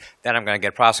royalties, then I'm going to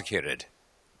get prosecuted.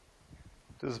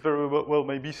 This very well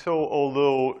may be so,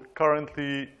 although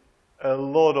currently a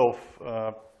lot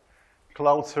of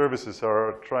cloud services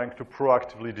are trying to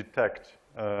proactively detect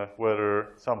whether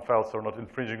some files are not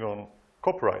infringing on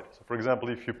copyright. So for example,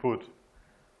 if you put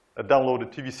a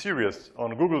downloaded TV series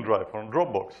on Google Drive or on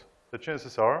Dropbox, the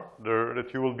chances are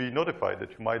that you will be notified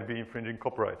that you might be infringing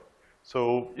copyright.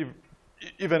 So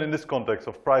even in this context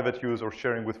of private use or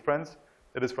sharing with friends,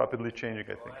 it is rapidly changing,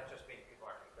 I think. Well, that just means people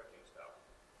are encrypting stuff.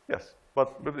 Yes,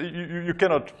 but you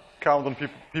cannot count on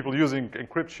people using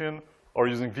encryption or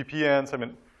using VPNs. I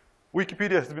mean,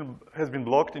 Wikipedia has been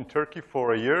blocked in Turkey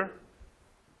for a year.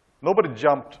 Nobody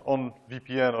jumped on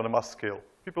VPN on a mass scale.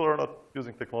 People are not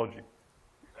using technology.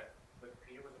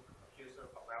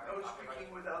 No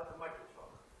speaking without the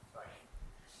microphone. Sorry.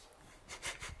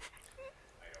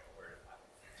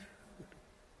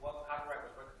 What copyright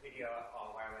was Wikipedia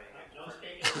violating? No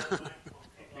speaking.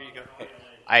 There you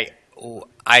go.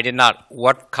 I did not.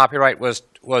 What copyright was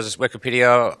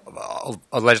Wikipedia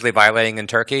allegedly violating in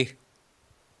Turkey?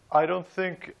 I don't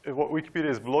think Wikipedia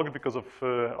is blocked because of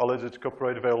alleged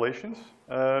copyright violations.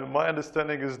 My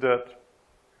understanding is that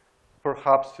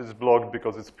perhaps it's blocked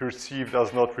because it's perceived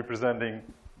as not representing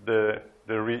the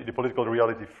political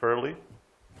reality fairly.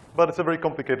 But it's a very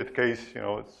complicated case.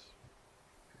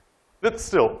 That's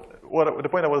still, the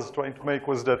point I was trying to make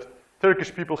was that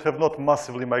Turkish people have not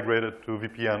massively migrated to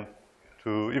VPN,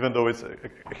 even though it's a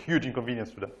huge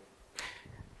inconvenience to them.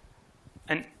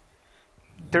 And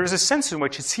there's a sense in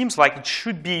which it seems like it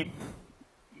should be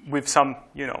with some,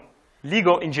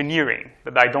 legal engineering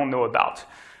that I don't know about.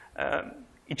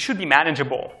 It should be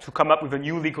manageable to come up with a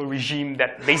new legal regime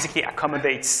that basically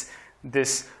accommodates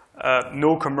this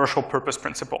no commercial purpose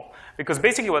principle. Because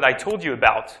basically what I told you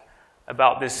about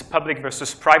this public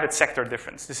versus private sector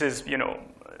difference, this is,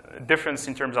 a difference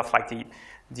in terms of like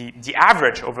the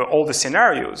average over all the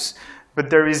scenarios. But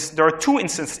there are two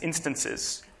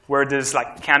instances where there's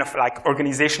like kind of like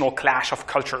organizational clash of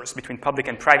cultures between public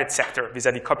and private sector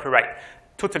vis-a-vis copyright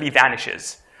totally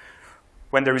vanishes.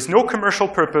 When there is no commercial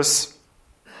purpose,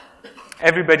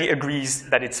 everybody agrees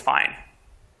that it's fine,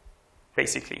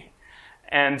 basically.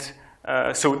 And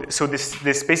so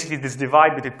this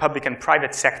divide between public and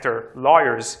private sector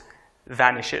lawyers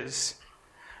vanishes.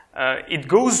 It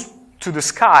goes to the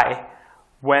sky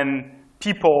when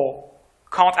people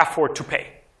can't afford to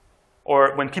pay,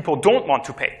 or when people don't want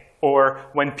to pay, or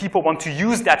when people want to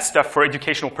use that stuff for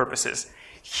educational purposes.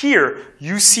 Here,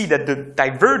 you see that the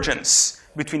divergence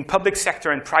between public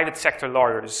sector and private sector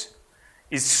lawyers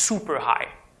is super high.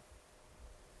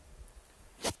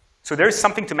 So there is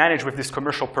something to manage with this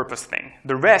commercial purpose thing.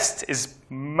 The rest is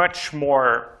much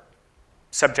more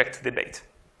subject to debate.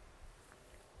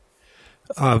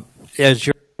 As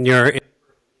in your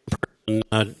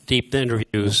deep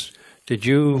interviews, did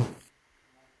you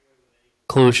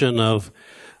conclusion of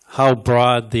how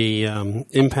broad the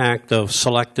impact of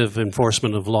selective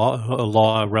enforcement of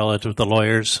law relative to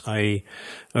lawyers. Are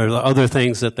there other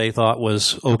things that they thought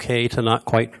was okay to not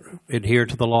quite adhere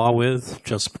to the law with?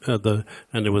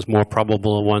 And it was more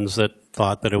probable ones that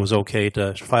thought that it was okay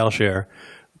to file share,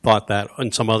 thought that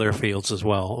in some other fields as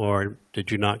well, or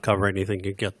did you not cover anything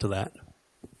to get to that?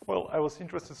 Well, I was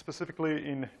interested specifically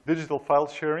in digital file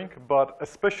sharing, but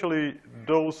especially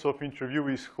those of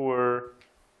interviewees who were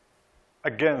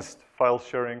against file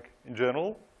sharing in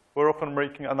general were often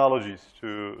making analogies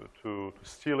to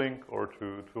stealing or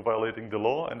to violating the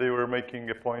law, and they were making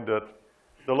a point that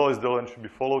the law is the law and should be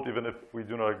followed even if we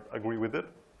do not agree with it.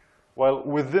 While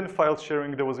within file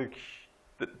sharing, there was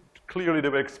clearly they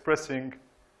were expressing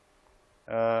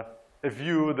a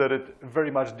view that it very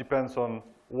much depends on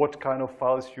what kind of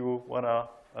files you want to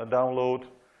download,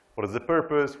 what is the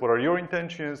purpose, what are your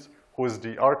intentions, who is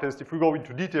the artist. If we go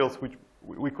into details, which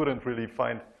we couldn't really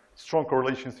find strong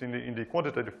correlations in the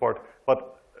quantitative part,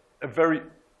 but a very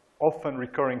often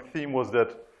recurring theme was that,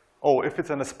 oh, if it's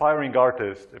an aspiring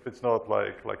artist, if it's not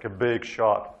like a big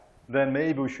shot, then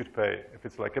maybe we should pay. If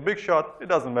it's like a big shot, it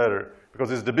doesn't matter,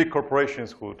 because it's the big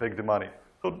corporations who take the money.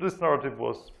 So this narrative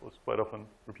was quite often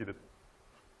repeated.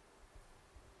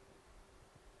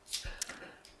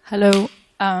 Hello,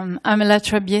 I'm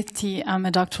Elettra Bietti. I'm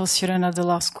a doctoral student at the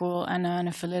law school and an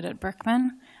affiliate at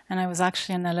Berkman. And I was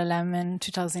actually an LLM in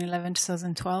 2011,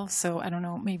 2012. So I don't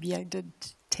know, maybe I did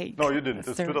take. No, you didn't.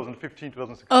 It's 2015,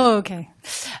 2016. Oh, okay.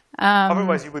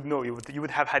 Otherwise, you would know. You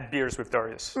would have had beers with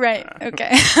Dariusz. Right. Okay.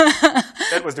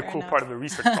 That was the cool part of the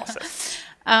research process.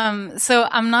 So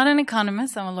I'm not an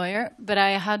economist. I'm a lawyer. But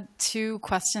I had two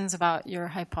questions about your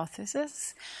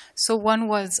hypothesis. So one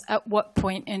was, at what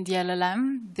point in the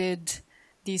LLM did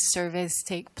these surveys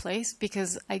take place?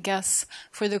 Because I guess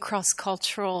for the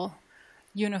cross-cultural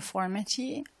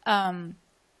uniformity,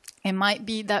 it might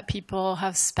be that people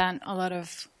have spent a lot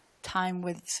of time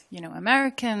with,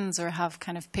 Americans, or have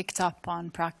kind of picked up on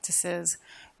practices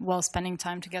while spending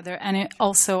time together. And it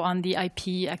also on the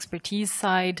IP expertise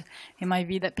side, it might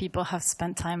be that people have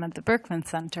spent time at the Berkman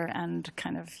Center and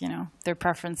kind of, their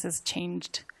preferences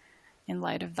changed in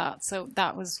light of that. So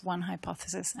that was one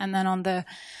hypothesis. And then on the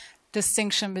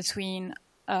distinction between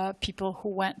people who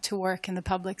went to work in the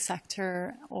public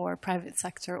sector or private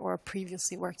sector, or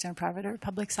previously worked in private or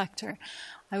public sector,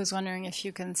 I was wondering if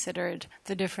you considered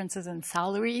the differences in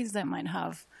salaries that might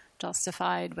have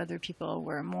justified whether people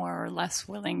were more or less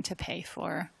willing to pay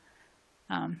for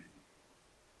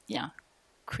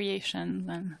creation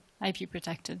than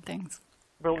IP-protected things.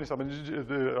 Well, Lisa,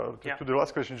 to the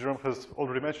last question, Jerome has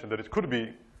already mentioned that it could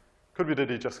be that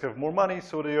they just have more money,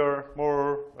 so they are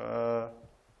more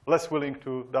less willing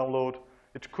to download.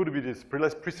 It could be this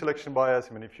pre-selection bias.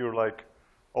 I mean, if you're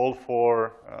all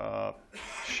for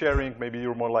sharing, maybe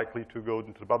you're more likely to go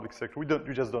into the public sector.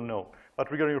 We just don't know.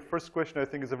 But regarding your first question, I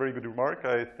think is a very good remark.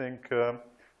 I think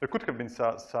there could have been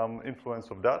some influence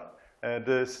of that.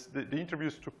 The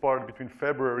interviews took part between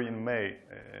February and May,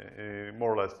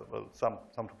 more or less. Well, some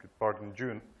took part in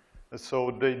June. So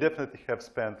they definitely have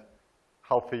spent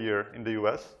half a year in the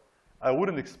US. I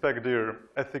wouldn't expect their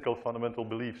ethical fundamental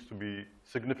beliefs to be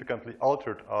significantly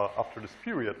altered after this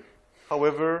period.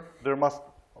 However, there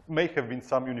may have been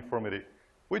some uniformity,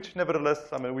 which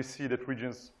nevertheless, we see that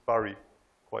regions vary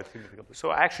quite significantly. So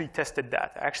I actually tested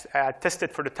that. I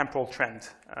tested for the temporal trend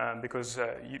because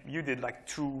you did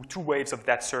two waves of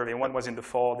that survey. One was in the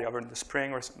fall, the other in the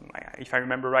spring, or something, if I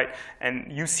remember right.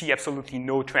 And you see absolutely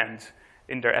no trend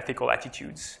in their ethical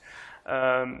attitudes.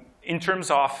 In terms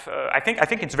of, I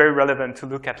think it's very relevant to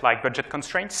look at budget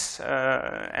constraints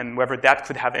and whether that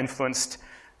could have influenced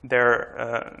their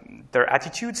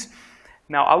attitudes.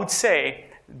 Now, I would say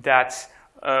that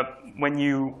when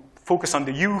you focus on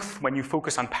the youth, when you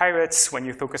focus on pirates, when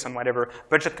you focus on whatever,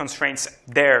 budget constraints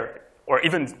there, or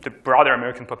even the broader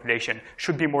American population,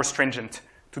 should be more stringent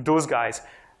to those guys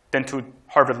than to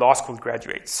Harvard Law School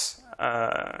graduates,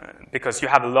 because you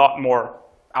have a lot more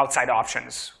outside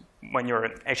options when you're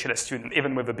an HLS student,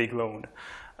 even with a big loan.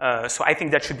 So I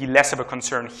think that should be less of a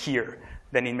concern here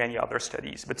than in many other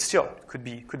studies, but still could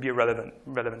be a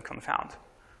relevant confound.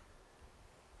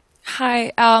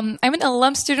 Hi, I'm an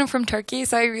LLM student from Turkey,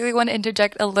 so I really want to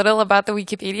interject a little about the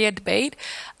Wikipedia debate.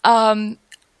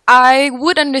 I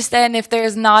would understand if there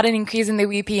is not an increase in the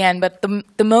VPN, but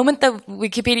the moment that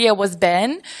Wikipedia was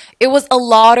banned, it was a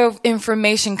lot of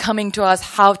information coming to us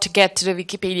how to get to the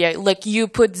Wikipedia. Like you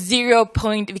put 0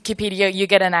 point Wikipedia, you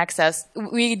get an access.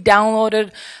 We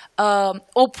downloaded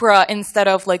Opera instead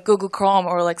of like Google Chrome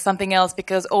or like something else,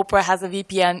 because Opera has a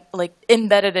VPN like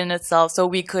embedded in itself, so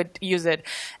we could use it.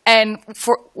 And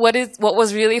for what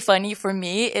was really funny for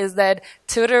me is that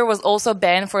Twitter was also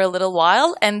banned for a little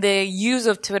while, and the use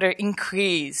of Twitter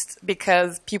increased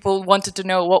because people wanted to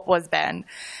know what was banned.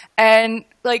 And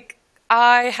like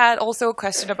I had also a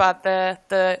question about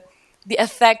the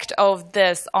effect of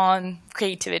this on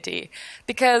creativity,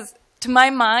 because to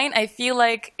my mind, I feel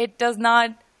like it does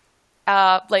not,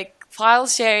 like file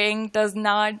sharing has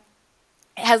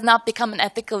not become an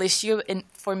ethical issue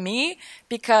for me,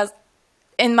 because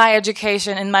in my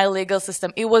education, in my legal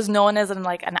system, it was known as an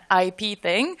IP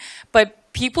thing,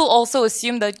 but people also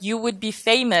assume that you would be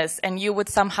famous and you would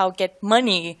somehow get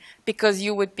money because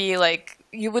you would be like,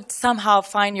 you would somehow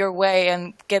find your way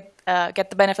and get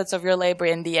the benefits of your labor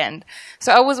in the end.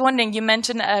 So I was wondering, you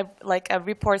mentioned a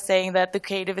report saying that the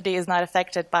creativity is not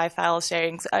affected by file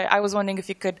sharing. So I was wondering if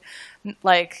you could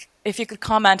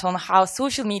comment on how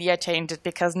social media changed it,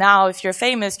 because now if you're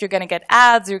famous, you're going to get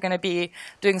ads, you're going to be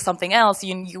doing something else,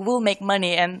 you will make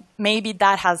money, and maybe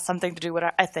that has something to do with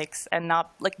our ethics and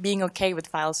not like being okay with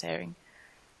file sharing.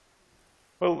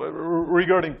 Well,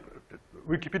 regarding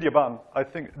Wikipedia ban, I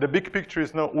think the big picture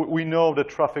is we know that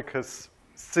traffic has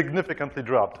significantly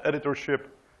dropped. Editorship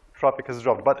traffic has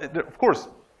dropped. But of course,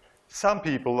 some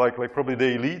people, like probably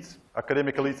the elites,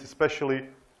 academic elites especially,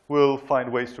 will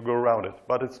find ways to go around it.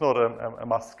 But it's not a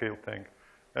mass-scale thing.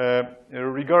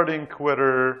 Regarding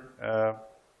whether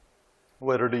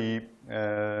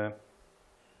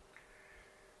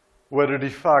the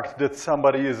fact that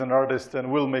somebody is an artist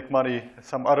and will make money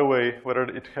some other way, whether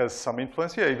it has some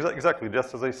influence, yeah, exactly.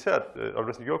 Just as I said,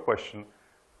 addressing your question,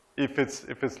 if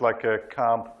it's like a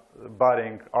camp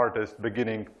budding artist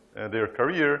beginning their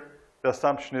career, the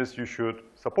assumption is you should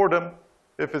support them.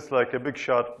 If it's like a big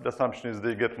shot, the assumption is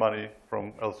they get money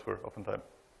from elsewhere, oftentimes.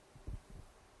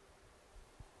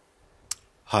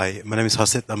 Hi, my name is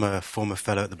Hasit. I'm a former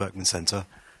fellow at the Berkman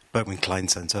Klein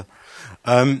Center.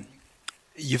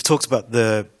 You've talked about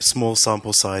the small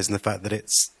sample size and the fact that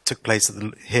it took place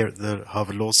here at the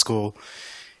Harvard Law School,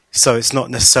 so it's not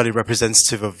necessarily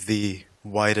representative of the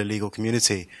wider legal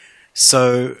community.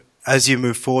 So as you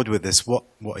move forward with this, what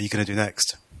are you going to do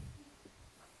next?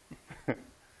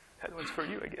 That one's for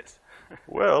you, I guess.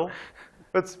 Well,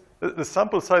 the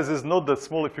sample size is not that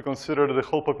small if you consider that the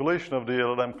whole population of the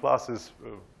LLM class is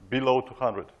below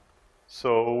 200.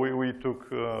 So we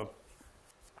took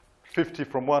 50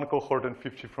 from one cohort and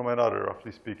 50 from another,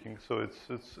 roughly speaking. So it's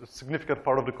a significant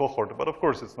part of the cohort, but of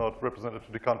course it's not representative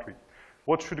of the country.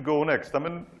 What should go next? I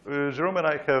mean, Jerome and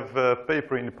I have a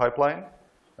paper in the pipeline.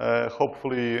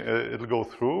 Hopefully it'll go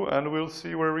through, and we'll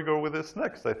see where we go with this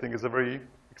next. I think it's a very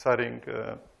exciting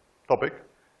topic,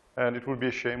 and it would be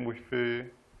a shame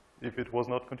if it was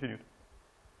not continued.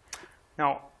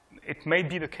 Now, it may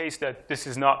be the case that this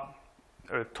is not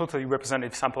a totally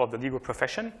representative sample of the legal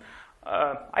profession.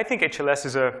 I think HLS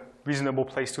is a reasonable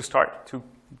place to start to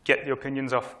get the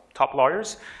opinions of top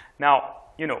lawyers. Now,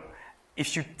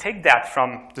 if you take that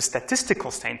from the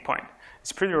statistical standpoint,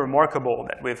 it's pretty remarkable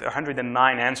that with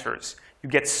 109 answers, you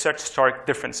get such stark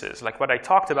differences. Like what I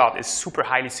talked about is super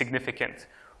highly significant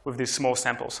with this small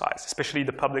sample size, especially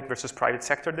the public versus private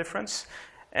sector difference,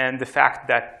 and the fact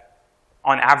that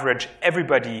on average,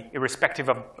 everybody, irrespective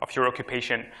of your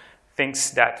occupation, thinks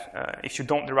that if you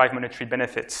don't derive monetary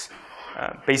benefits,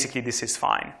 basically this is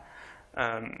fine.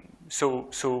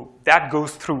 So that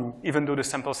goes through, even though the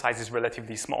sample size is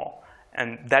relatively small.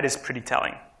 And that is pretty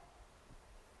telling.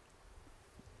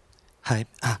 Hi,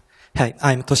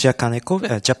 I'm Toshiya Kaneko,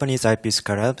 a Japanese IP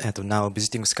scholar and now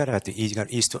visiting scholar at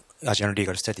East Asian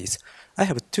Legal Studies. I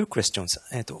have two questions.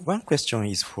 And one question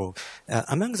is for,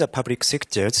 among the public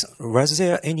sectors, was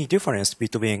there any difference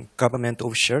between government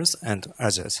officials and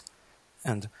others?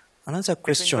 And another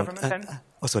question,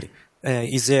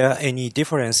 is there any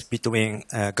difference between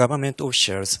government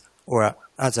officials or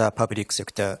other public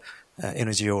sector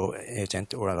NGO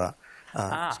agent or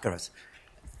scholars?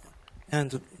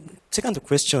 And second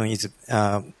question is,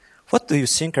 what do you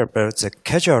think about the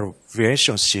casual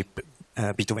relationship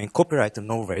between copyright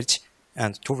knowledge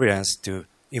and tolerance to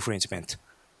infringement?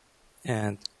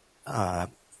 And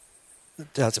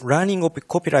does learning of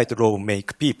copyright law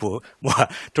make people more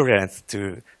tolerant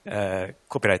to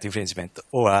copyright infringement,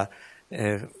 or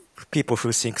people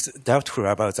who think doubtful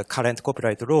about the current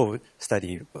copyright law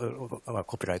study or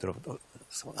copyright law?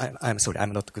 So I'm sorry,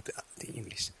 I'm not good at the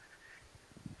English.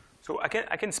 So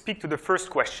I can speak to the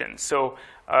first question. So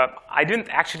I didn't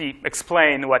actually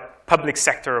explain what public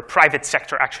sector or private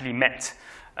sector actually meant.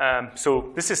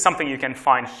 So this is something you can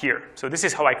find here. So this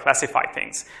is how I classify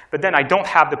things. But then I don't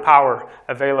have the power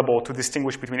available to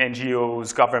distinguish between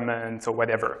NGOs, governments, or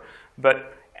whatever.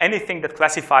 But anything that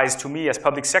classifies to me as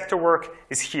public sector work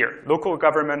is here. Local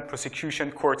government,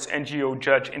 prosecution, courts, NGO,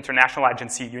 judge, international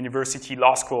agency, university,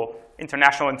 law school,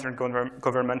 international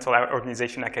intergovernmental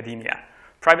organization, academia.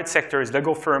 Private sector is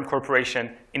legal firm,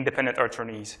 corporation, independent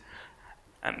attorneys.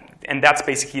 And that's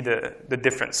basically the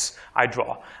difference I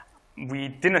draw. We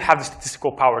didn't have the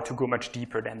statistical power to go much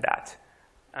deeper than that.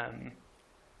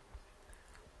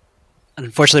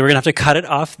 Unfortunately, we're going to have to cut it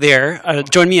off there.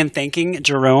 Join me in thanking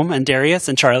Jerome and Darius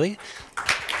and Charlie.